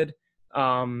blindfolded.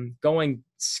 Going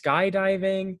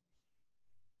skydiving.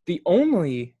 The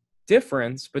only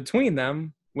difference between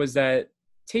them was that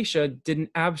Tayshia didn't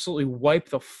absolutely wipe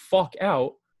the fuck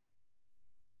out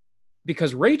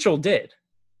because Rachel did.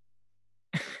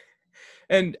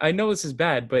 And I know this is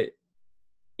bad, but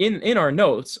in our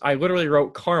notes, I literally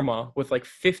wrote karma with like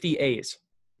 50 A's.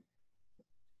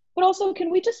 But also, can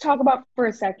we just talk about for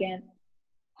a second,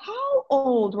 how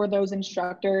old were those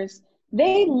instructors?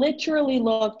 They literally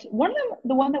looked, one of them,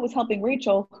 the one that was helping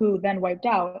Rachel, who then wiped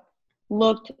out,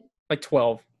 looked like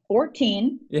 12.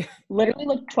 14. Yeah. Literally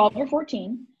looked 12 or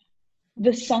 14.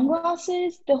 The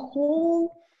sunglasses,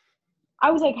 I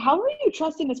was like, how are you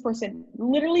trusting this person?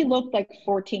 Literally looked like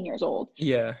 14 years old.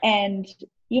 Yeah. And,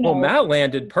 you know. Well, Matt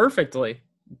landed perfectly.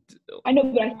 I know,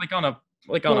 but like on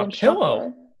a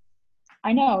pillow.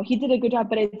 I know. He did a good job,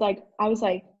 but it's like, I was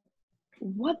like,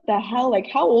 what the hell? Like,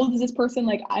 how old is this person?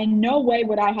 Like, no way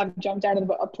would I have jumped out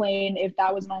of a plane if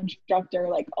that was my instructor.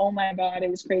 Like, oh my God, it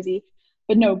was crazy.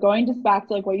 But no, going just back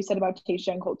to like what you said about Tayshia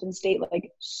and Colton State,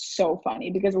 like so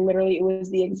funny because literally it was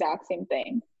the exact same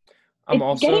thing.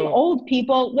 It's getting old,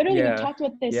 people. Literally, we've talked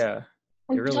about this. Yeah.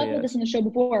 We've talked about this in the show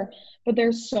before, but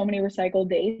there's so many recycled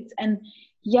dates. And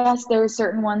yes, there are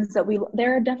certain ones that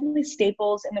there are definitely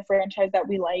staples in the franchise that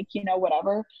we like, you know,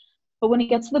 whatever. But when it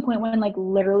gets to the point when like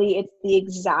literally it's the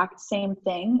exact same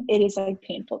thing, it is like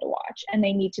painful to watch. And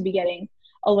they need to be getting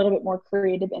a little bit more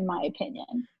creative, in my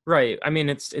opinion. Right. I mean,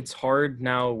 it's hard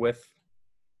now with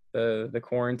the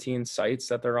quarantine sites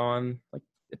that they're on. Like,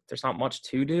 there's not much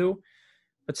to do,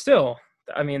 but still,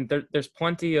 I mean, there's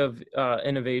plenty of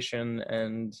innovation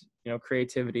and, you know,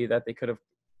 creativity that they could have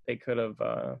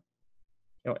you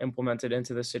know, implemented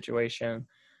into the situation.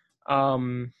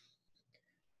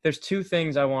 There's two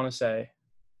things I want to say.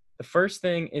 The first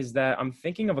thing is that I'm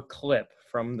thinking of a clip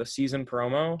from the season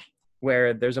promo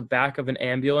where there's a back of an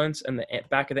ambulance and the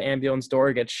back of the ambulance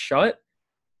door gets shut.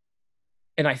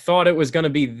 And I thought it was going to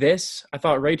be this. I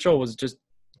thought Rachel was just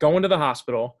going to the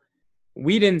hospital.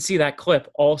 We didn't see that clip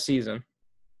all season.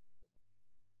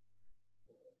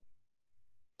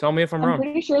 Tell me if I'm wrong. I'm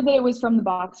pretty sure that it was from the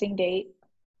boxing date.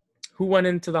 Who went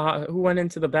into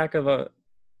the back of a?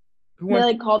 They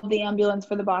like called the ambulance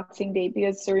for the boxing date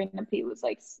because Serena P was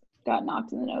like got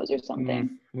knocked in the nose or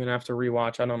something. I'm gonna have to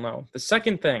rewatch. I don't know. The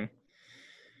second thing,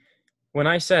 when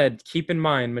I said keep in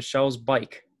mind Michelle's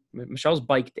bike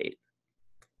date.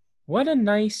 What a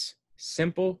nice,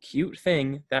 simple, cute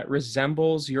thing that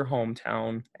resembles your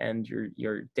hometown and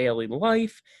your daily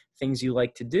life, things you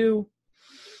like to do.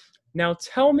 Now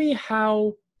tell me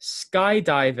how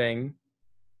skydiving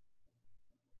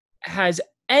has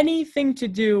anything to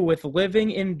do with living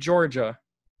in Georgia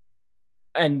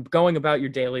and going about your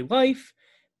daily life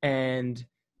and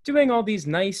doing all these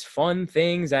nice, fun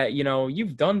things that, you know,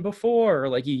 you've done before or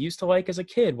like you used to like as a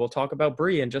kid. We'll talk about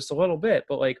Brie in just a little bit,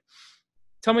 but like,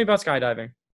 tell me about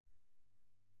skydiving.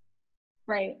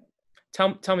 Right.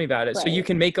 Tell me about it. Right. So you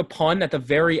can make a pun at the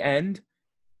very end.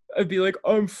 I'd be like,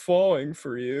 I'm falling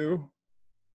for you.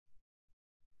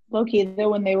 Low-key,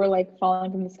 though, when they were, like,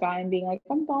 falling from the sky and being like,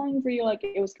 I'm falling for you, like,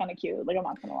 it was kind of cute. Like, I'm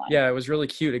not going to lie. Yeah, it was really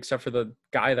cute, except for the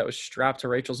guy that was strapped to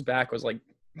Rachel's back was, like,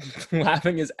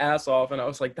 laughing his ass off. And I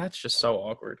was like, that's just so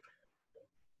awkward.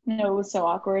 No, it was so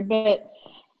awkward. But,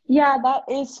 yeah, that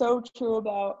is so true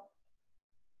about,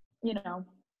 you know,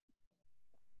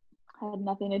 had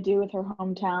nothing to do with her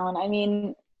hometown. I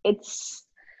mean,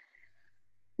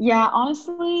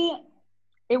 honestly,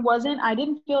 I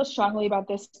didn't feel strongly about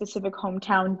this specific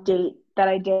hometown date that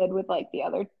I did with like the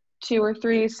other two or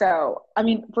three. So, I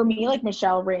mean, for me, like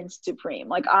Michelle reigns supreme.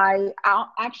 Like I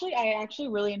actually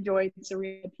really enjoyed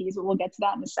Serena P's, but we'll get to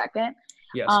that in a second.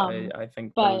 Yes, I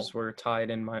think those were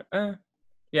tied in my,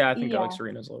 yeah, I think I like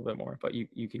Serena's a little bit more, but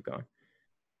you keep going.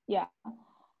 Yeah.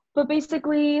 But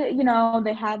basically, you know,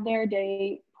 they had their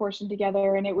date. portion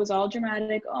together, and it was all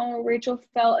dramatic. Oh, Rachel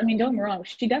fell. I mean, don't get me wrong,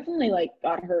 she definitely like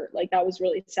got hurt. Like that was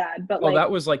really sad. But Oh, like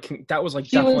that was like she was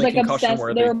definitely like concussion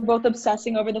obsessed. They worthy. were both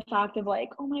obsessing over the fact of like,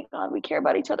 oh my God, we care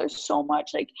about each other so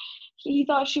much. Like he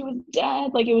thought she was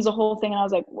dead. Like it was a whole thing, and I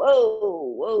was like,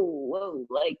 whoa, whoa, whoa.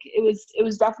 Like it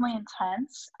was definitely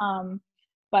intense.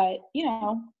 But you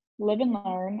know, live and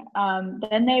learn.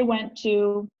 Then they went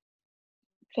to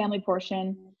family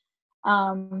portion.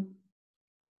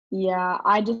 Yeah,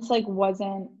 I just like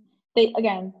wasn't they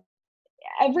again,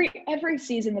 every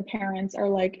season the parents are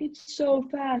like, it's so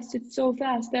fast, it's so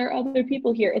fast. There are other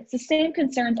people here. It's the same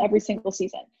concerns every single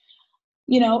season.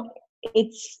 You know,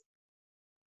 it's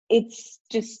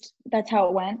just that's how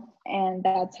it went, and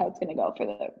that's how it's gonna go for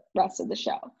the rest of the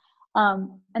show.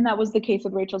 And that was the case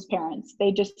with Rachel's parents.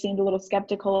 They just seemed a little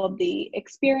skeptical of the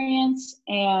experience,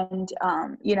 and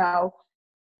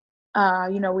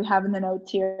we have in the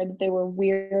notes here that they were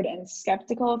weird and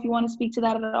skeptical, if you want to speak to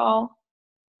that at all.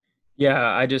 Yeah,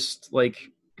 I just like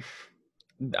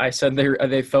I said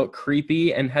they felt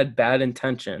creepy and had bad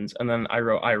intentions, and then I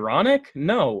wrote ironic.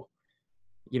 No,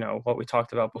 what we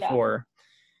talked about Yeah. before.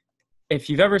 If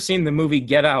you've ever seen the movie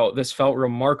Get Out, this felt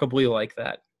remarkably like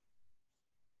that.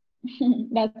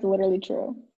 That's literally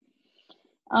true.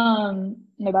 No,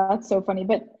 that's so funny.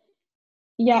 But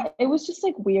yeah, it was just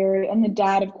like weird. And the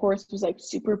dad, of course, was like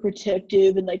super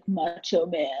protective and like macho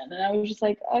man. And I was just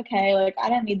like, okay, like I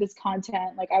don't need this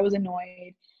content. Like I was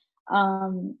annoyed.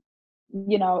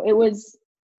 It was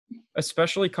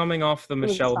Especially coming off the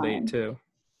Michelle date fine. too.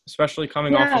 Especially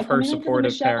coming off Yeah, of her coming into the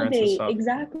supportive Michelle parents and date. stuff.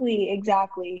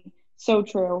 Exactly. So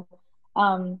true.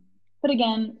 But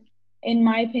again, in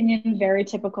my opinion, very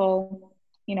typical,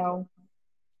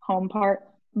 home part.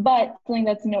 But something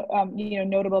that's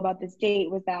notable about this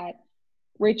date was that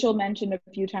Rachel mentioned a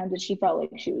few times that she felt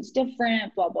like she was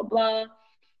different, blah blah blah.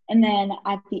 And then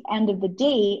at the end of the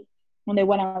date, when they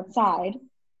went outside,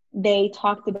 they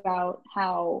talked about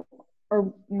how,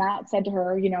 or Matt said to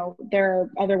her, there are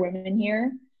other women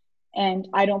here, and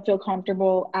I don't feel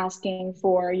comfortable asking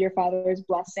for your father's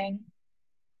blessing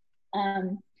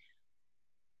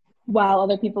while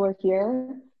other people are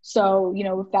here. So,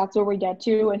 if that's where we get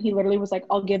to, and he literally was like,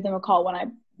 I'll give them a call when I,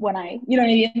 you know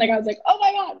what I mean? Like, I was like, oh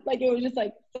my God. Like, it was just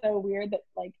like so weird that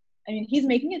like, I mean, he's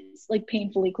making it like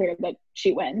painfully clear that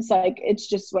she wins. Like, it's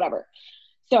just whatever.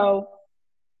 So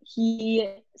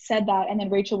he said that, and then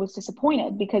Rachel was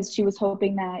disappointed because she was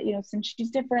hoping that, since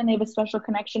she's different, they have a special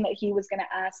connection, that he was going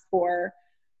to ask for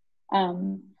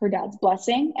her dad's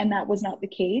blessing, and that was not the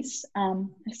case. I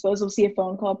suppose we'll see a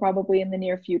phone call probably in the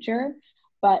near future,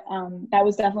 but that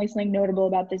was definitely something notable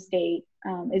about this date,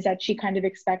 is that she kind of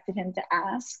expected him to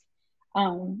ask.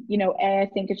 I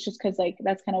think it's just because like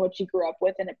that's kind of what she grew up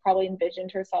with, and it probably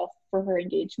envisioned herself for her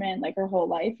engagement like her whole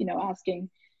life, asking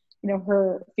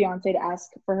her fiance to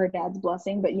ask for her dad's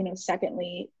blessing. But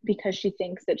secondly, because she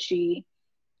thinks that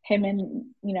him and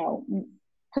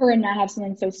her and Matt have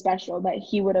something so special, that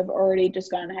he would have already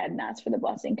just gone ahead and asked for the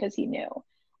blessing because he knew.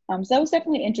 So that was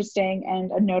definitely interesting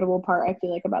and a notable part, I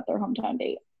feel like, about their hometown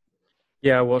date.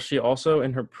 Yeah, well, she also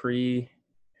in her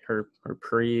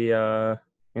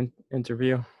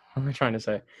interview, what am I trying to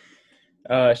say?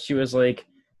 She was like,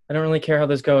 I don't really care how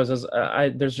this goes.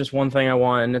 There's just one thing I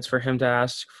want, and it's for him to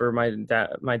ask for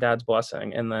my dad's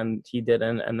blessing. And then he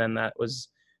didn't, and then that was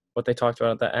what they talked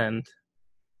about at the end.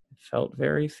 It felt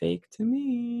very fake to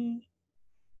me.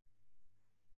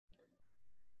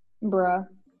 Bruh.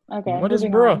 Okay, What is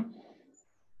moving bruh? on.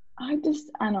 I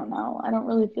don't know. I don't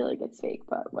really feel like it's fake,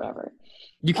 but whatever.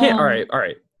 You can't. All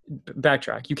right.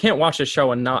 Backtrack. You can't watch a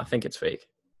show and not think it's fake.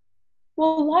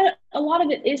 Well, a lot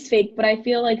of it is fake, but I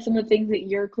feel like some of the things that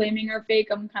you're claiming are fake,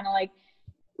 I'm kind of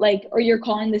like, or you're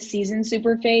calling the season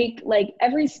super fake. Like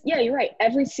you're right.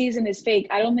 Every season is fake.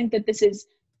 I don't think that this is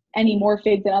any more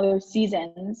fake than other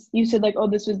seasons. You said like, oh,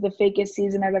 this was the fakest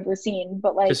season I've ever seen,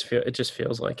 but like, It just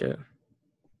feels like it.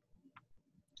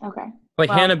 Okay.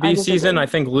 Like Hannah B season, I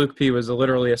think Luke P was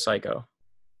literally a psycho.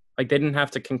 Like they didn't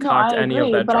have to concoct any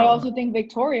of that but drama. I also think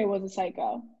Victoria was a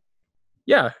psycho.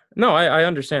 Yeah, no, I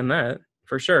understand that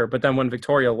for sure. But then when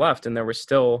Victoria left, and there was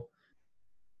still,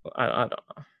 I don't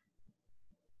know.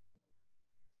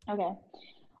 Okay,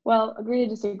 well, agree to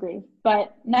disagree.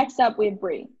 But next up, we have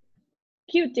Brie.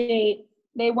 Cute date.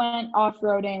 They went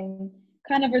off-roading.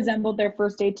 Kind of resembled their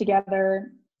first date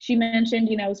together. She mentioned,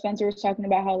 Spencer was talking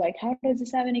about how does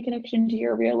this have any connection to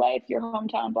your real life, your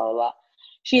hometown, blah, blah, blah.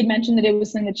 She had mentioned that it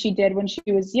was something that she did when she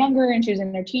was younger and she was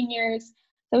in her teen years.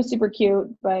 That was super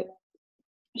cute, but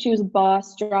she was a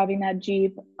boss driving that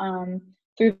Jeep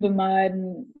through the mud,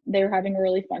 and they were having a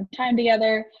really fun time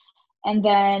together. And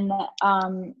then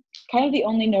kind of the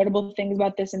only notable things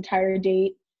about this entire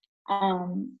date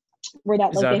were that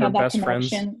Is like that they her had that best friend's?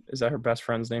 connection. Is that her best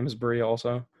friend's name is Brie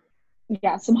also?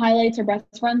 Yeah, some highlights. Her best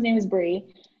friend's name is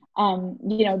Brie.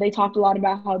 They talked a lot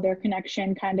about how their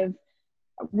connection kind of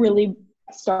really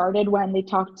started when they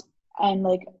talked and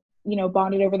like,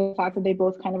 bonded over the fact that they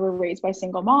both kind of were raised by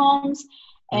single moms.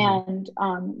 Mm-hmm.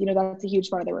 And, that's a huge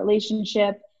part of their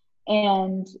relationship.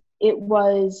 And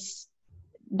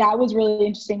that was really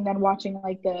interesting then watching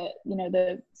like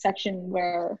the section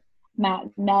where Matt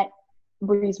met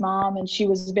Brie's mom, and she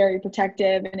was very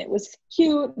protective, and it was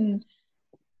cute. And,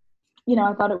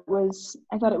 I thought it was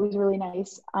really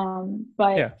nice.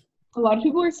 But Yeah. a lot of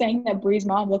people were saying that Brie's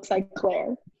mom looks like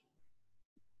Claire.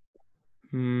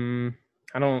 I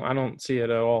don't see it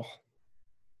at all.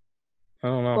 I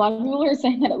don't A know. lot of people are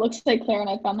saying that it looks like Claire, and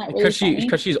I found that really funny.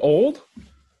 Because she's old?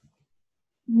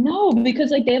 No,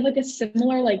 because like they have like a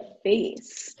similar like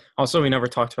face. Also, we never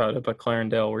talked about it, but Claire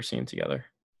and Dale were seen together.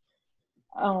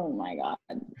 Oh my god.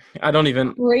 I don't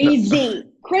even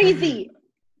Crazy.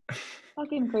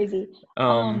 Fucking crazy.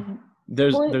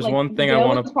 There's like, one thing Dale I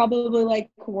want was probably like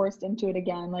coerced into it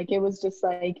again. Like it was just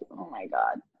like, oh my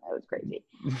god, that was crazy.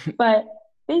 But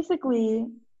basically,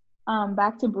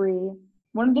 back to Brie.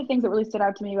 One of the things that really stood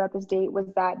out to me about this date was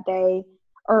that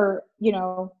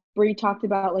Brie talked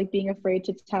about like being afraid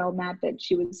to tell Matt that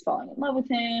she was falling in love with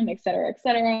him, et cetera, et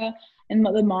cetera. And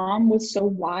the mom was so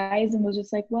wise and was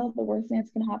just like, well, the worst thing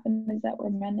that's going to happen is that we're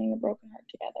mending a broken heart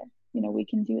together. We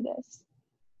can do this.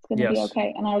 It's going to be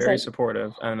okay. And I was very like,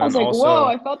 supportive. And I was then like, also, whoa,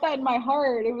 I felt that in my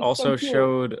heart. It was so cute.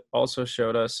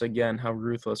 showed us again how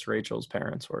ruthless Rachel's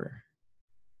parents were.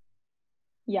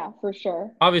 Yeah, for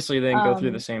sure. Obviously, they didn't go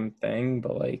through the same thing,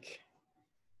 but like,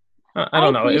 I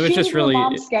don't know. It was just really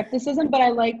mom's skepticism, but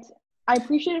I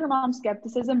appreciated her mom's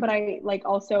skepticism, but I like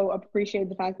also appreciated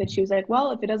the fact that she was like,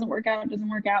 well, if it doesn't work out, it doesn't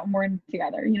work out, and we're in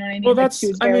together. You know what I mean? Well, that's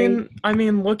I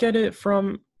mean, look at it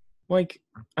from like,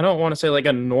 I don't want to say like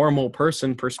a normal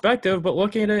person perspective, but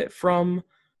look at it from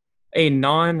a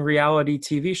non-reality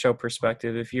TV show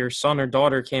perspective. If your son or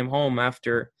daughter came home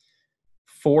after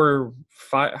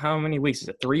how many weeks is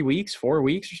it? 3 weeks, 4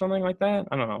 weeks, or something like that?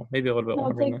 I don't know. Maybe a little bit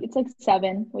longer. It's like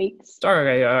 7 weeks.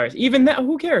 Sorry, all right. Even that,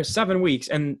 who cares? 7 weeks,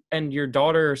 and your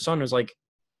daughter or son was like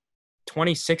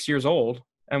 26 years old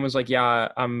and was like, "Yeah,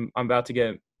 I'm about to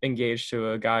get engaged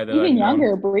to a guy that even I've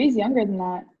younger. known." Brie's younger than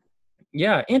that.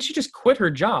 Yeah, and she just quit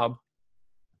her job.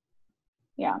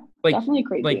 Yeah, like definitely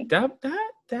crazy. Like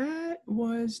that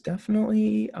was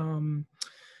definitely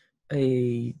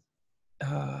a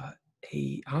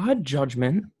odd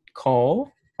judgment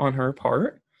call on her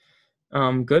part.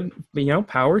 Good,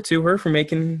 power to her for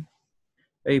making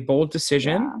a bold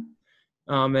decision.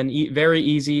 Yeah. And very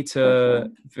easy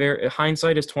to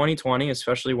hindsight is 2020,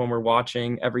 especially when we're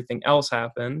watching everything else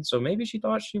happen. So maybe she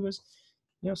thought she was,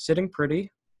 sitting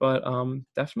pretty, but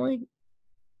definitely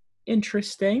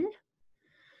interesting.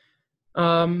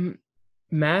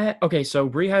 Matt. Okay, so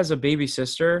Brie has a baby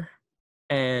sister.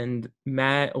 And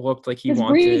Matt looked like he wanted.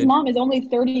 Brie's mom is only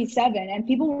 37, and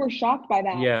people were shocked by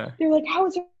that. Yeah. They're like, how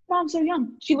is her mom so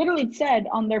young? She literally said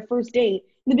on their first date,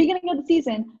 in the beginning of the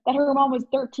season, that her mom was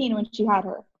 13 when she had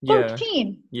her.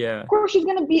 13! Yeah. Of course she's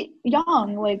going to be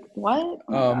young. Like, what?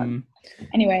 Oh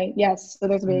anyway, yes, so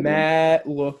there's a baby. Matt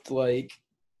looked like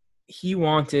he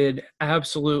wanted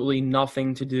absolutely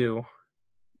nothing to do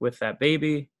with that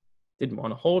baby. Didn't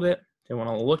want to hold it. Didn't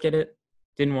want to look at it.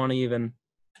 Didn't want to even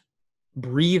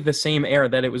breathe the same air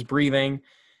that it was breathing.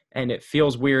 And it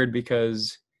feels weird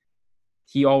because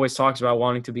he always talks about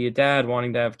wanting to be a dad,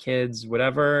 wanting to have kids,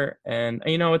 whatever. And,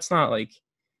 it's not like,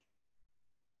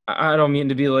 I don't mean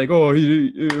to be like, oh,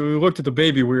 he looked at the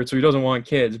baby weird, so he doesn't want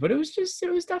kids. But it was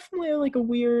definitely like a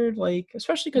weird, like,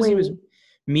 especially because he was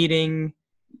meeting,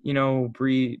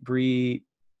 Brie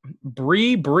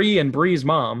and Brie's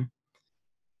mom.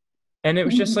 And it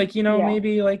was just like,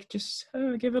 maybe like just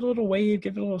give it a little wave,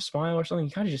 give it a little smile or something.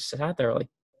 He kind of just sat there like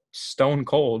stone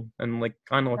cold and like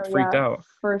kind of looked freaked out.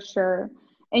 For sure.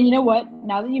 And you know what?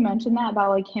 Now that you mentioned that about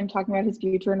like him talking about his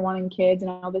future and wanting kids and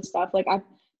all this stuff, like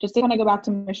just to kind of go back to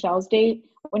Michelle's date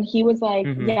when he was like,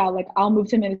 yeah, like I'll move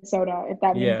to Minnesota if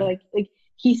that means like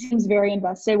he seems very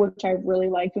invested, which I really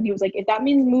liked when he was like, if that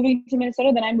means moving to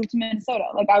Minnesota, then I move to Minnesota.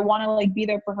 Like I want to like be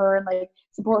there for her and like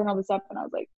support her and all this stuff. And I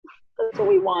was like, that's what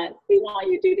we want. We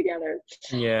want you two together.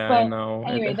 Yeah, but I know.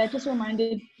 Anyway, that just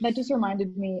reminded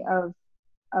me of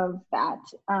that.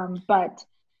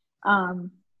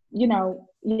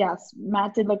 Yes,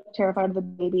 Matt did look terrified of the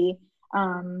baby.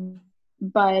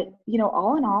 But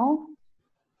all in all,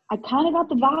 I kind of got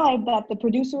the vibe that the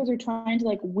producers are trying to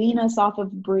like wean us off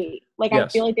of Brie. Like, yes. I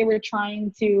feel like they were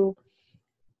trying to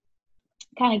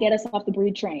kind of get us off the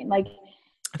Brie train. Like,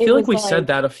 I it feel like was we like, said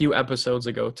that a few episodes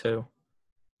ago too.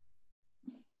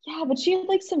 yeah, but she had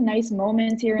like some nice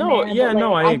moments here and No, there. yeah, But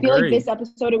no, like, I I feel like this agree.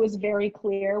 episode, it was very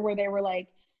clear where they were like,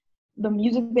 the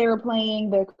music they were playing,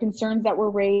 the concerns that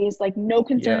were raised, like no Yeah.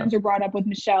 concerns were brought up with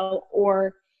Michelle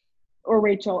or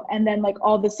Rachel. And then like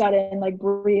all of a sudden, like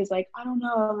Brie is like, I don't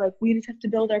know, like we just have to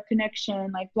build our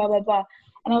connection, like blah blah blah.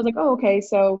 And I was like, oh, okay.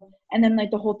 So, and then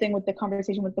like the whole thing with the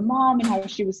conversation with the mom and how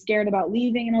she was scared about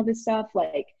leaving and all this stuff,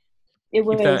 like it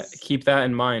was, Keep that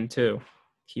in mind too.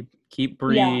 Keep yeah,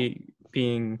 Bree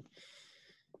being.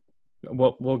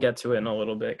 We'll get to it in a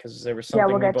little bit because there was yeah, something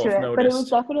we'll we get to both it. But it was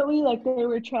noticed. definitely like they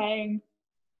were trying,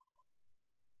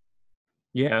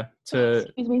 Yeah,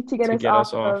 excuse me, to get to us get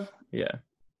us off off. Yeah,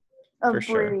 for of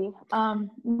sure. Brie,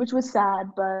 which was sad,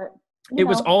 but you It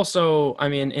was know, also, I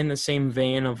mean, in the same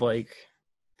vein of like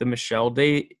the Michelle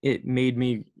date, it made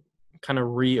me kind of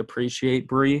reappreciate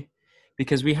Brie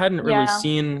because we yeah, hadn't really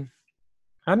seen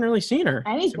her. To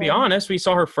be anything. honest, we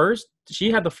saw her first.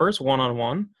 She had the first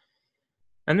one-on-one,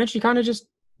 and then she kind of just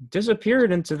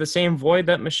disappeared into the same void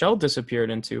that Michelle disappeared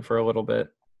into for a little bit.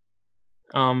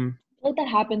 I feel like that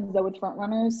happens though with front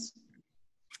runners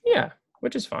Yeah,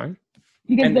 which is fine.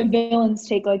 because the And villains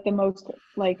take like the most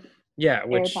like yeah,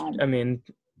 which airtime. I mean,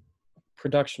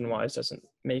 production-wise doesn't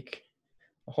make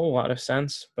a whole lot of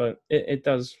sense, but it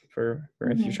does for if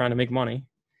you're Mm-hmm. trying to make money.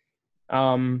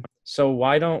 So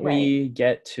why don't Right, we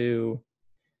get to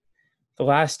the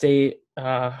last date,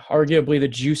 arguably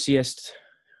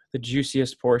the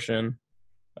juiciest portion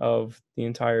of the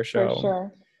entire for show.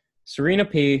 sure. Serena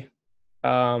P,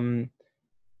 um,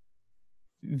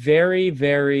 very,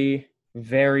 very,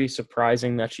 very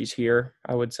surprising that she's here,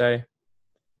 I would say.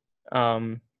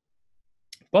 Um,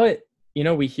 but,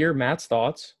 we hear Matt's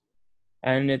thoughts,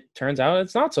 and it turns out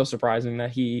it's not so surprising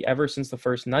that he, ever since the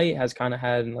first night, has kind of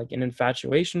had like an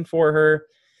infatuation for her.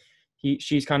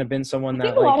 She's kind of been someone I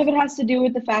think that a lot of like, it has to do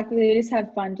with the fact that they just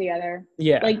have fun together.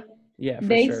 yeah, Like yeah, for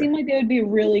they sure. seem like they would be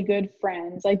really good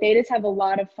friends. Like they just have a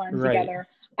lot of fun Right. together.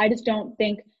 I just don't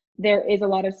think there is a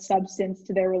lot of substance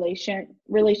to their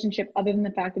relationship other than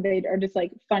the fact that they are just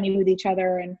like funny with each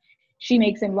other and she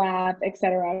makes him laugh,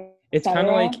 etc.,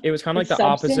 etc. It was kind of The like the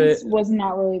opposite. substance was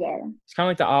not really there. It's kind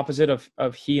of like the opposite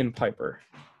of he and Piper.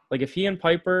 Like if he and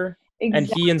Piper and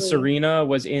he and Exactly. Serena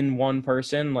was in one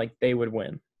person, like they would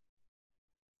win.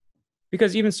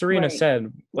 Because even Serena Right.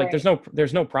 said, like, Right.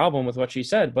 there's no problem with what she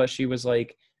said, but she was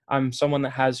like, I'm someone that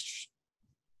has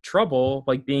trouble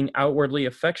like being outwardly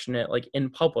affectionate, like in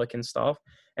public and stuff.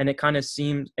 And it kind of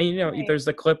seems, and Right. there's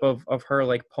the clip of her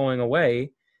like pulling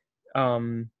away,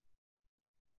 um,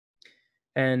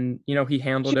 and he She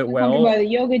handled it was uncomfortable by well. the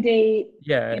yoga date,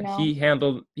 Yeah, you know. he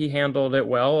handled it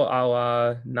well, a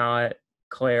la not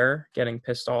Claire getting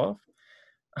pissed off.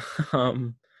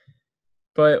 um,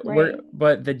 Right.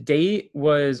 but the date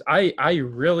was, I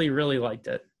really really liked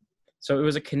it. So it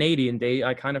was a Canadian date.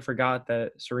 I kind of forgot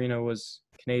that Serena was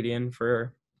Canadian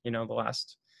for the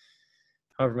last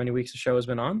however many weeks the show has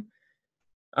been on.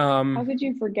 How Um, could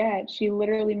you forget? She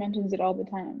literally mentions it all the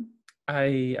time.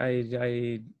 I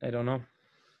don't know.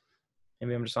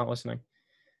 Maybe I'm just not listening.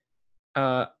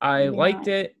 I Maybe liked not.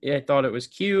 it. I thought it was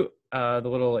cute. The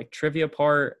little like trivia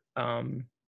part. I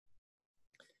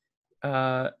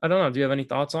don't know. Do you have any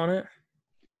thoughts on it?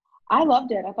 I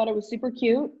loved it. I thought it was super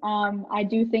cute. I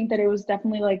do think that it was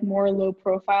definitely like more low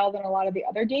profile than a lot of the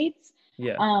other dates.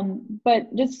 Yeah.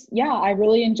 But just yeah, I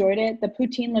really enjoyed it. The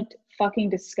poutine looked fucking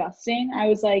disgusting. I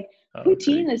was like, Agreed.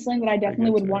 poutine is something that I definitely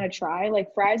Good would too. want to try.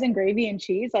 Like fries and gravy and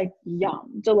cheese, like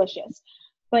yum, delicious.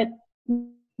 But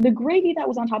the gravy that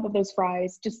was on top of those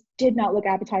fries just did not look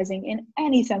appetizing in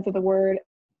any sense of the word.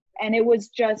 And it was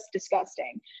just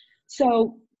disgusting.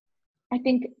 So I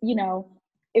think,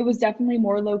 it was definitely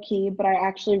more low key, but I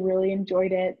actually really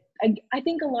enjoyed it. I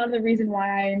think a lot of the reason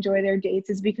why I enjoy their dates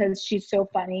is because she's so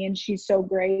funny and she's so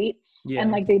great. And Yeah.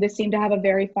 like they just seem to have a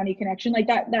very funny connection. Like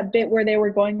that bit where they were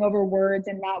going over words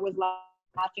and Matt was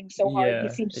laughing so hard. He Yeah.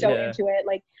 seemed so Yeah. into it.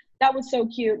 Like that was so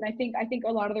cute. And I think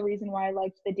a lot of the reason why I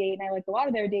liked the date and I liked a lot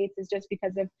of their dates is just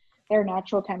because of their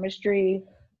natural chemistry,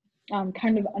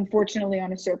 kind of unfortunately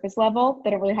on a surface level. They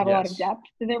don't really have a lot of Yes. depth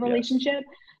to their Yes. relationship,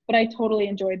 but I totally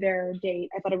enjoyed their date.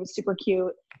 I thought it was super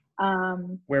cute.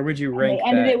 Where would you And they rank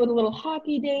ended it that? with a little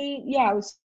hockey date. Yeah, it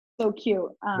was so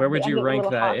cute. Where They would you ended it with a rank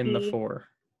little that in the hockey. four?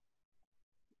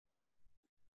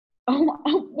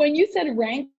 Oh, when you said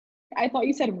rank, I thought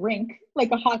you said rink,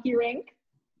 like a hockey rink.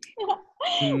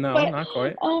 No, But not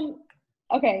quite.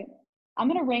 okay, I'm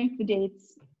gonna rank the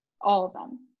dates, all of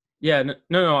them. Yeah,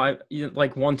 no.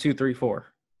 Like 1, 2, 3, 4.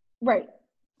 Right,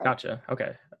 right. Gotcha.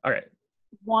 Okay. All right.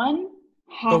 One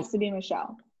has to be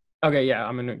Michelle. Okay, yeah,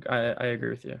 I agree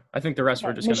with you. I think the rest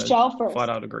we're just Michelle gonna first. flat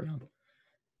out agree on.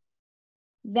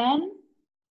 Then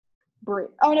Brie.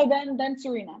 Oh no, then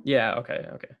Serena. Yeah, okay.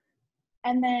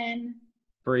 And then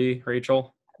Brie,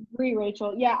 Rachel.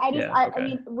 Rachel. Yeah, I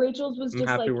mean, Rachel's was just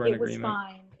like, it was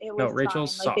fine. It was Rachel fine.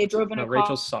 sucked. Like, they drove in a Rachel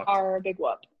car, sucked. a big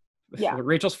whoop. Yeah.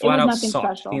 Rachel's flat out sucked.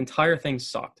 Special. The entire thing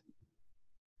sucked.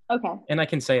 Okay. And I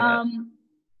can say that.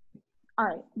 All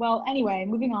right. Well, anyway,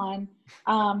 moving on.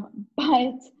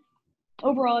 But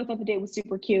overall, I thought the date was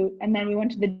super cute. And then we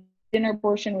went to the dinner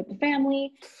portion with the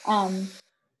family.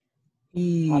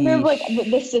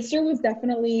 The sister was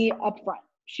definitely upfront.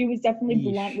 She was definitely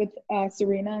blunt with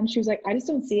Serena, and she was like, "I just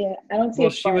don't see it. I don't see it."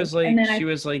 Well, she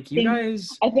was like, "You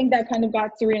guys." I think that kind of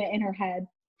got Serena in her head.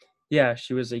 Yeah,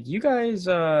 she was like, "You guys,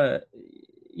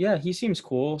 yeah, he seems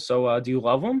cool. So, do you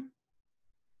love him?"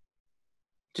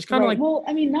 Just kind of like. Well,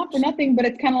 I mean, not for nothing, but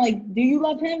it's kind of like, do you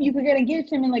love him? You could get engaged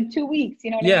to him in like 2 weeks.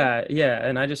 You know what I mean? Yeah,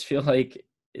 and I just feel like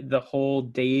the whole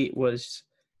date was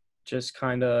just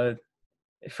kind of.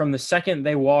 From the second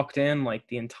they walked in, like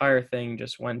the entire thing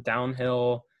just went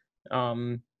downhill.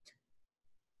 I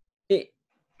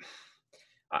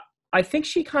think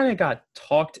she kind of got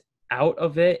talked out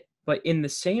of it, but in the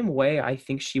same way, I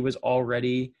think she was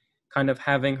already kind of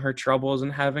having her troubles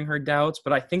and having her doubts.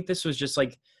 But I think this was just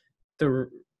like the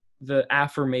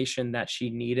affirmation that she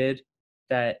needed,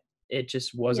 that it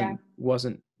just wasn't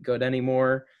good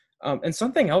anymore. And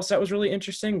something else that was really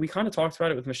interesting, we kind of talked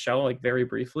about it with Michelle, like very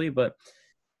briefly, but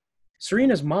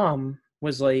Serena's mom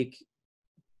was like,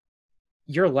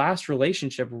 your last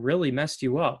relationship really messed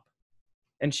you up.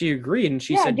 And she agreed, and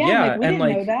she said,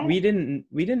 we didn't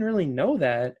really know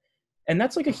that. And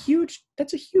that's like a huge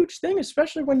thing,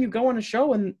 especially when you go on a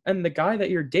show and the guy that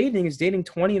you're dating is dating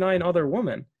 29 other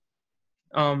women.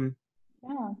 And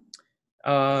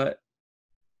I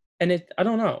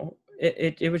don't know.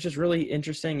 It was just really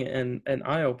interesting and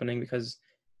eye-opening because,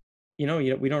 we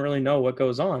don't really know what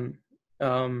goes on.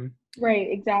 Right,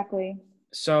 exactly.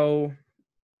 So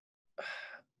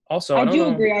also, I do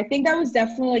agree. I think that was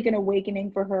definitely like an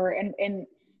awakening for her and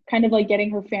kind of like getting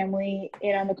her family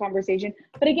in on the conversation.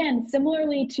 But again,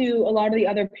 similarly to a lot of the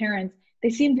other parents, they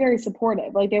seemed very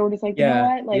supportive. Like they were just like, you know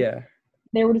what? Like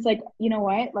they were just like, you know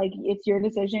what? Like it's your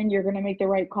decision. You're going to make the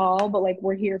right call, but like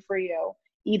we're here for you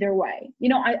either way.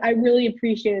 I really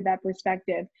appreciated that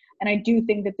perspective. And I do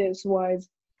think that this was,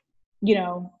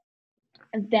 them,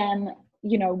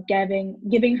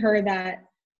 giving her that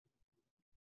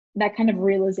kind of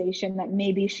realization that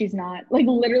maybe she's not like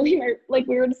literally like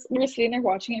we were sitting there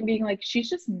watching it and being like,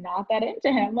 she's just not that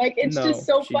into him. Like it's just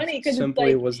so funny because it's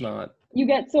like was not. You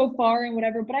get so far and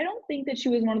whatever, but I don't think that she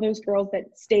was one of those girls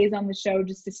that stays on the show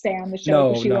just to stay on the show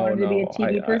because she wanted to be a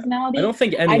TV personality. I don't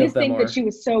think any of them are. I just think that she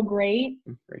was so great.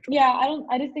 Rachel. Yeah,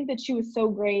 I just think that she was so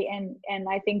great and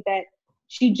I think that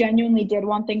she genuinely did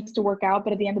want things to work out,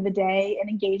 but at the end of the day, an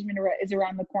engagement is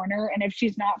around the corner. And if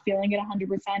she's not feeling it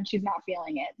 100%, she's not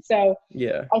feeling it. So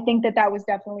yeah, I think that was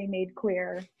definitely made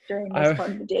clear during this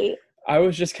part of the date. I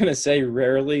was just going to say,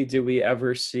 rarely do we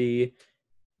ever see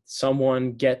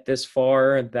someone get this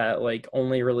far that like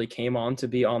only really came on to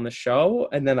be on the show.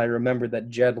 And then I remembered that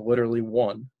Jed literally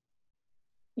won.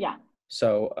 Yeah.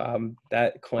 So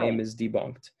that claim is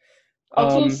debunked.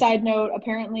 Also, side note,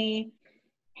 apparently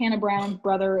Hannah Brown's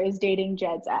brother is dating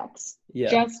Jed's ex. Yeah.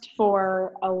 Just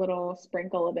for a little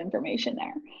sprinkle of information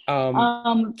there.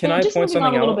 Can I point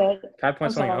something out? Can I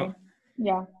point something out?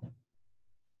 Yeah.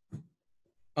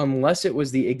 Unless it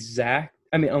was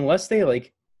unless they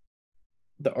like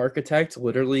the architect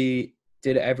literally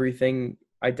did everything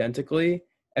identically,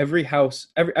 every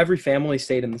family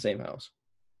stayed in the same house.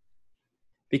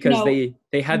 Because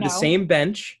they had the same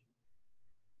bench.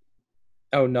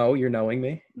 Oh no, you're knowing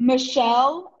me.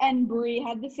 Michelle and Brie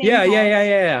had the same house.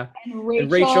 Yeah. And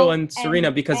Rachel and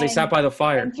Serena because they sat by the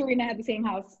fire. And Serena had the same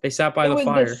house. They sat by the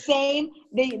fire. It was the same.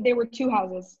 They were two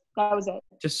houses. That was it.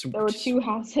 There were two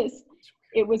houses.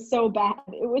 It was so bad.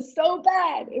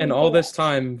 And all this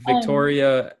time,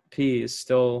 Victoria P is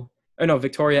still. Oh no,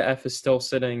 Victoria F is still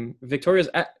sitting.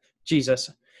 Victoria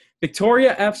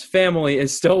F's family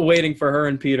is still waiting for her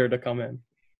and Peter to come in.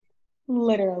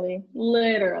 Literally.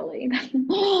 Would have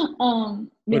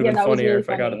been funnier if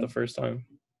I got it the first time.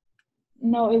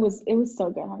 No, it was so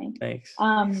good, honey. Thanks.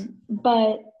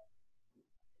 But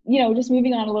just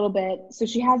moving on a little bit. So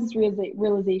she has this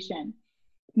realization.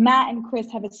 Matt and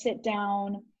Chris have a sit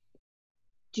down.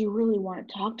 Do you really want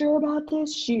to talk to her about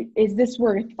this? Is this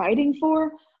worth fighting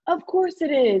for? Of course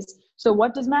it is. So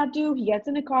what does Matt do? He gets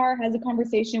in a car, has a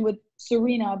conversation with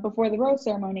Serena before the rose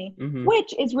ceremony, Mm-hmm.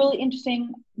 which is really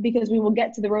interesting because we will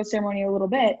get to the rose ceremony a little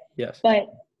bit. Yes.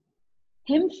 But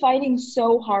him fighting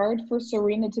so hard for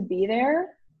Serena to be there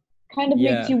kind of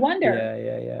makes you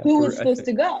wonder who is supposed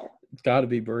to go. It's got to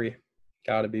be Brie.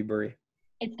 Got to be Brie.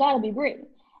 It's got to be Brie.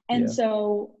 And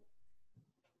so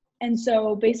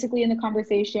basically in the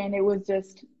conversation, it was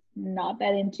just, not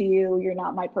that into you. You're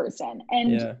not my person.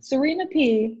 And Serena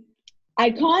P,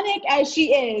 iconic as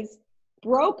she is,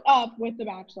 broke up with The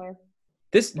Bachelor.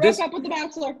 Broke up with The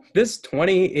Bachelor. This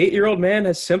 28-year-old man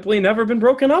has simply never been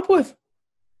broken up with.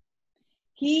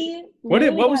 He what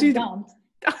was he dumped.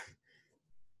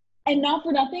 And not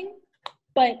for nothing,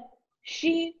 but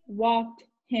she walked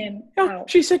him out.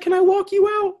 She said, "Can I walk you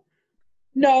out?"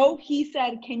 No, he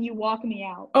said, "Can you walk me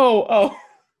out?" Oh.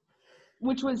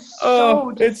 Which was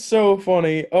so it's so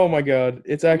funny. Oh my God.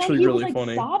 It's actually really was,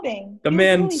 funny. Sobbing. The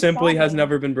man simply has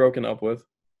never been broken up with.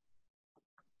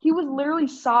 He was literally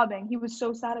sobbing. He was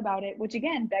so sad about it, which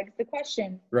again begs the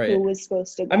question, right. Who was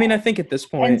supposed to go? I mean, I think at this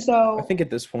point,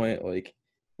 like,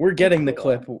 we're getting the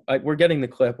clip. We're getting the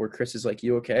clip where Chris is like,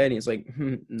 "You okay?" And he's like,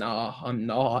 "Nah, I'm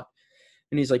not."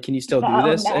 And he's like, "Can you still do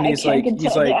this?" And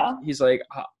he's like,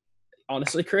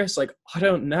 "Honestly, Chris, like, I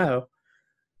don't know."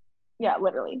 Yeah,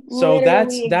 literally. So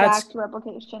that's exact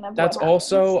replication of that's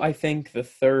also, I think, the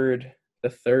third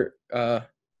how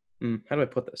do I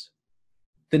put this?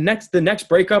 The next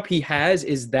breakup he has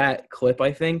is that clip,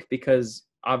 I think, because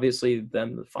obviously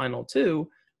then the final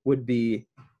two would be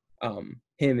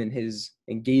him in his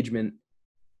engagement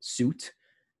suit.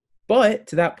 But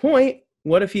to that point,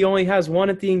 what if he only has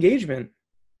one at the engagement?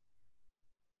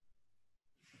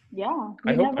 Yeah,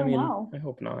 I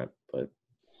hope not, but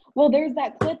well, there's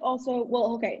that clip also.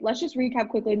 Well, okay, let's just recap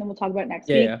quickly and then we'll talk about it next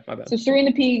week. Yeah, my bad. So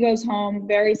Serena P goes home,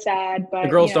 very sad, but the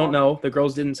girls don't know. The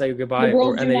girls didn't say goodbye, the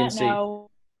girls do not know.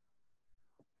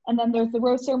 And then there's the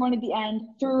rose ceremony at the end.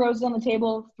 3 roses on the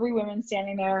table, 3 women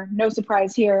standing there. No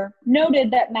surprise here. Noted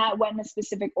that Matt went in a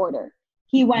specific order.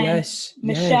 He went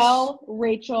Michelle,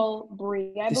 Rachel,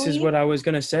 Brie. This is what I was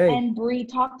going to say. And Brie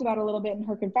talked about it a little bit in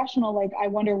her confessional, like, I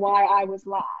wonder why I was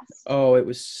last. Oh, it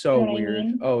was so weird. I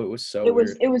mean? Oh, it was so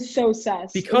weird. It was so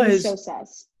sus. Because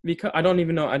I don't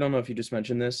even know. I don't know if you just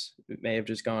mentioned this. It may have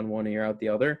just gone one ear out the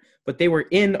other. But they were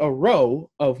in a row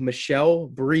of Michelle,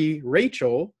 Brie,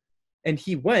 Rachel. And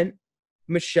he went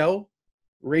Michelle,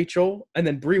 Rachel, and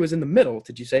then Brie was in the middle.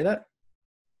 Did you say that?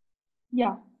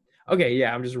 Yeah. Okay,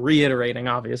 yeah, I'm just reiterating,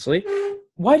 obviously.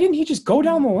 Why didn't he just go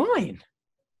down the line?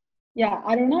 Yeah,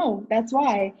 I don't know. That's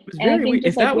why. And I think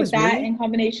just like with that in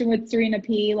combination with Serena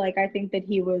P, like I think that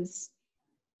he was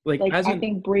like I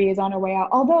think Brie is on her way out.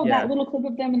 Although that little clip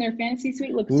of them in their fantasy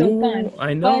suite looks so fun.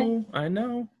 I know. I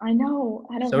don't know.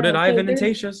 So did Ivan and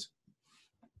Tayshia's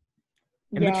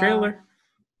in the trailer.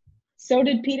 So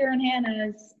did Peter and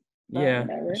Hannah's. Yeah,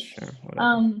 whatever. Sure,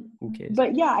 whatever. Who cares?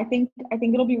 But yeah, I think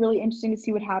it'll be really interesting to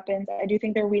see what happens. I do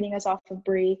think they're weaning us off of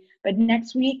Brie. But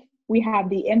next week we have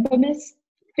the infamous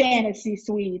fantasy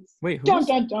suites. Wait, dun,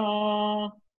 dun,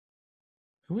 dun.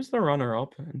 Who was the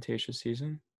runner-up in Tayshia's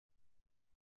season?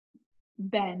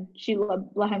 Ben. She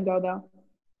let him go though.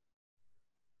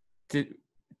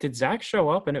 Did Zach show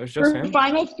up and it was just him? Her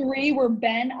final 3 were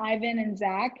Ben, Ivan, and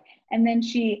Zach, and then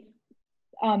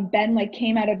Ben like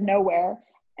came out of nowhere.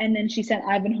 And then she sent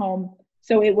Ivan home.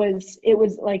 So it was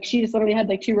like she just literally had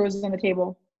like 2 roses on the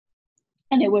table.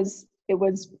 And it was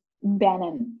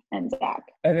Ben and Zach.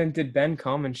 And then did Ben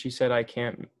come and she said, I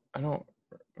don't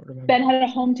remember. Ben had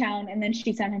a hometown and then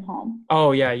she sent him home.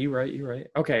 Oh yeah, you're right.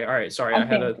 Okay, all right. Sorry, I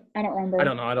don't remember. I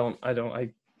don't know.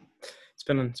 It's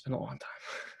been a long time.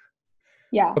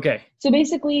 Yeah. Okay. So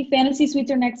basically, fantasy suites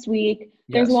are next week.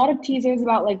 There's a lot of teasers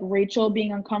about like Rachel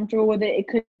being uncomfortable with it. It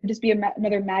could just be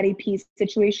another Maddie P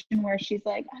situation where she's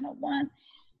like, I don't want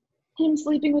him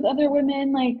sleeping with other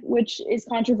women, like, which is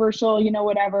controversial,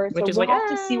 whatever. So we'll have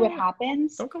to see what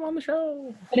happens. Don't come on the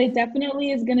show. But it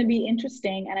definitely is going to be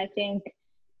interesting, and I think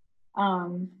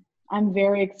I'm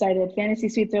very excited. Fantasy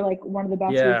suites are like one of the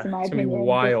best suites in my opinion. Gonna be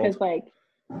wild. Because like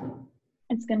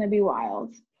it's going to be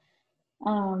wild.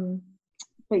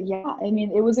 But yeah, I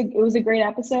mean, it was a great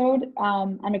episode.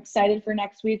 I'm excited for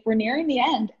next week. We're nearing the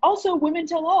end. Also, Women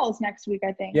Tell Alls next week,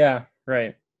 I think. Yeah,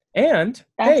 right. And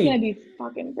that's gonna be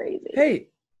fucking crazy. Hey,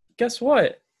 guess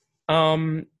what?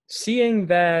 Seeing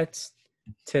that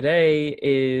today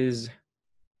is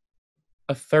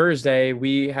a Thursday,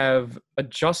 we have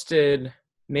adjusted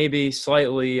maybe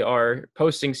slightly our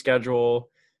posting schedule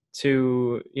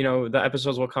to, the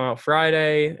episodes will come out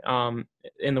Friday.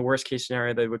 In the worst case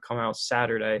scenario, they would come out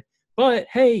Saturday. But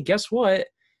hey, guess what?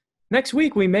 Next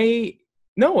week we may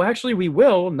No, actually, we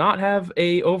will not have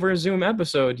a over Zoom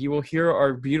episode. You will hear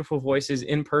our beautiful voices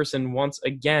in person once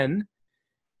again,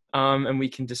 and we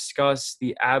can discuss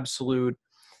the absolute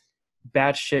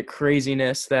batshit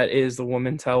craziness that is the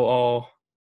Woman Tell All.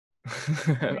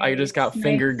 I just got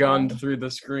finger gunned through the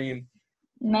screen.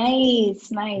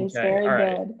 Nice. Okay, Very all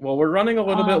right. good. Well, we're running a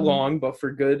little bit long, but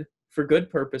for good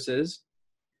purposes.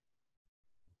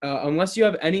 Unless you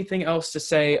have anything else to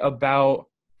say about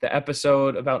the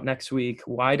episode about next week,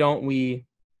 why don't we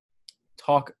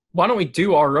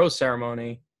do our rose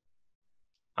ceremony?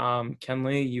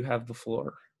 Kenley, you have the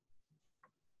floor.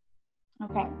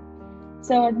 Okay.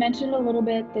 So I've mentioned a little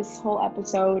bit this whole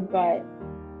episode, but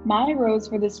my rose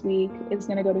for this week is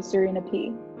going to go to Serena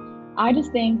P. I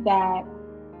just think that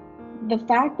the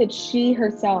fact that she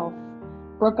herself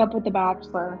broke up with The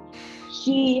Bachelor,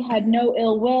 she had no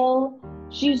ill will.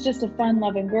 She's just a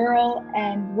fun-loving girl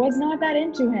and was not that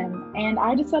into him. And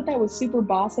I just thought that was super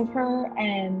boss of her.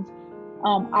 And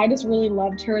I just really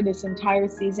loved her this entire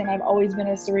season. I've always been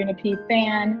a Serena P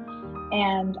fan.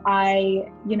 And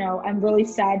I'm really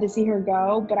sad to see her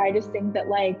go. But I just think that,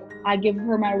 like, I give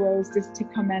her my rose just to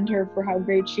commend her for how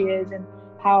great she is and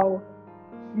how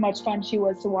much fun she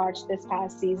was to watch this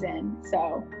past season.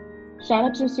 So shout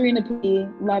out to Serena P.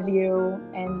 Love you.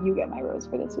 And you get my rose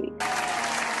for this week.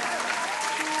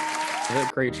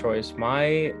 Great choice.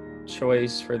 My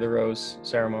choice for the rose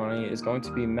ceremony is going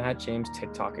to be Matt James'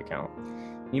 TikTok account.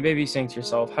 You may be saying to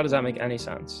yourself, how does that make any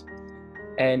sense?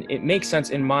 And it makes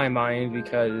sense in my mind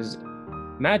because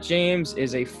Matt James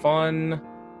is a fun,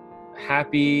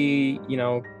 happy,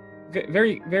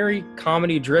 very, very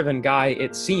comedy-driven guy,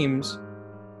 it seems,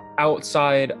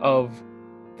 outside of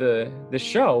the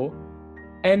show.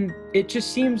 And it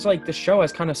just seems like the show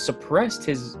has kind of suppressed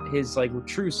his like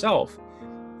true self.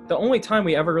 The only time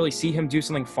we ever really see him do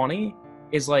something funny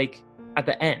is like at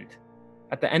the end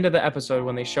of the episode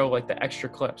when they show like the extra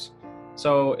clips.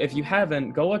 So if you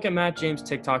haven't, go look at Matt James'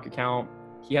 TikTok account.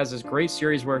 He has this great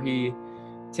series where he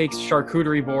takes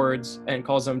charcuterie boards and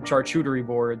calls them charcuterie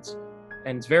boards.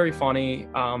 And it's very funny.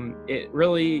 It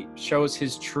really shows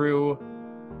his true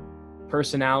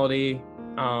personality.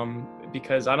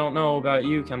 Because I don't know about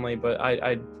you, Kenley, but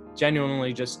I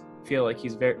genuinely just feel like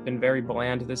he's been very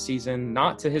bland this season,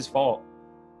 not to his fault.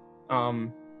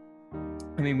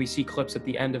 We see clips at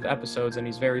the end of episodes and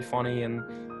he's very funny and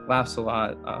laughs a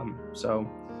lot. So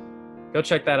go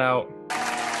check that out.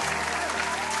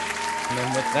 And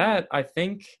then with that, I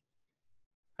think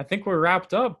we're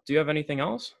wrapped up. Do you have anything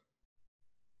else?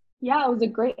 Yeah, it was a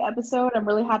great episode. I'm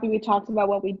really happy we talked about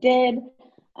what we did.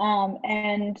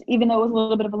 And even though it was a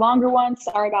little bit of a longer one,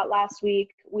 sorry about last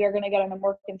week, we are going to get on a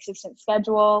more consistent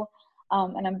schedule.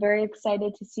 And I'm very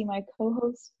excited to see my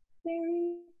co-host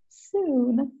very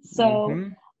soon.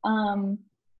 So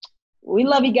we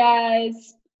love you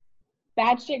guys.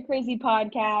 Batshit Crazy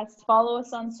Podcast. Follow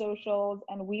us on socials,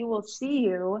 and we will see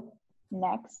you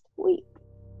next week.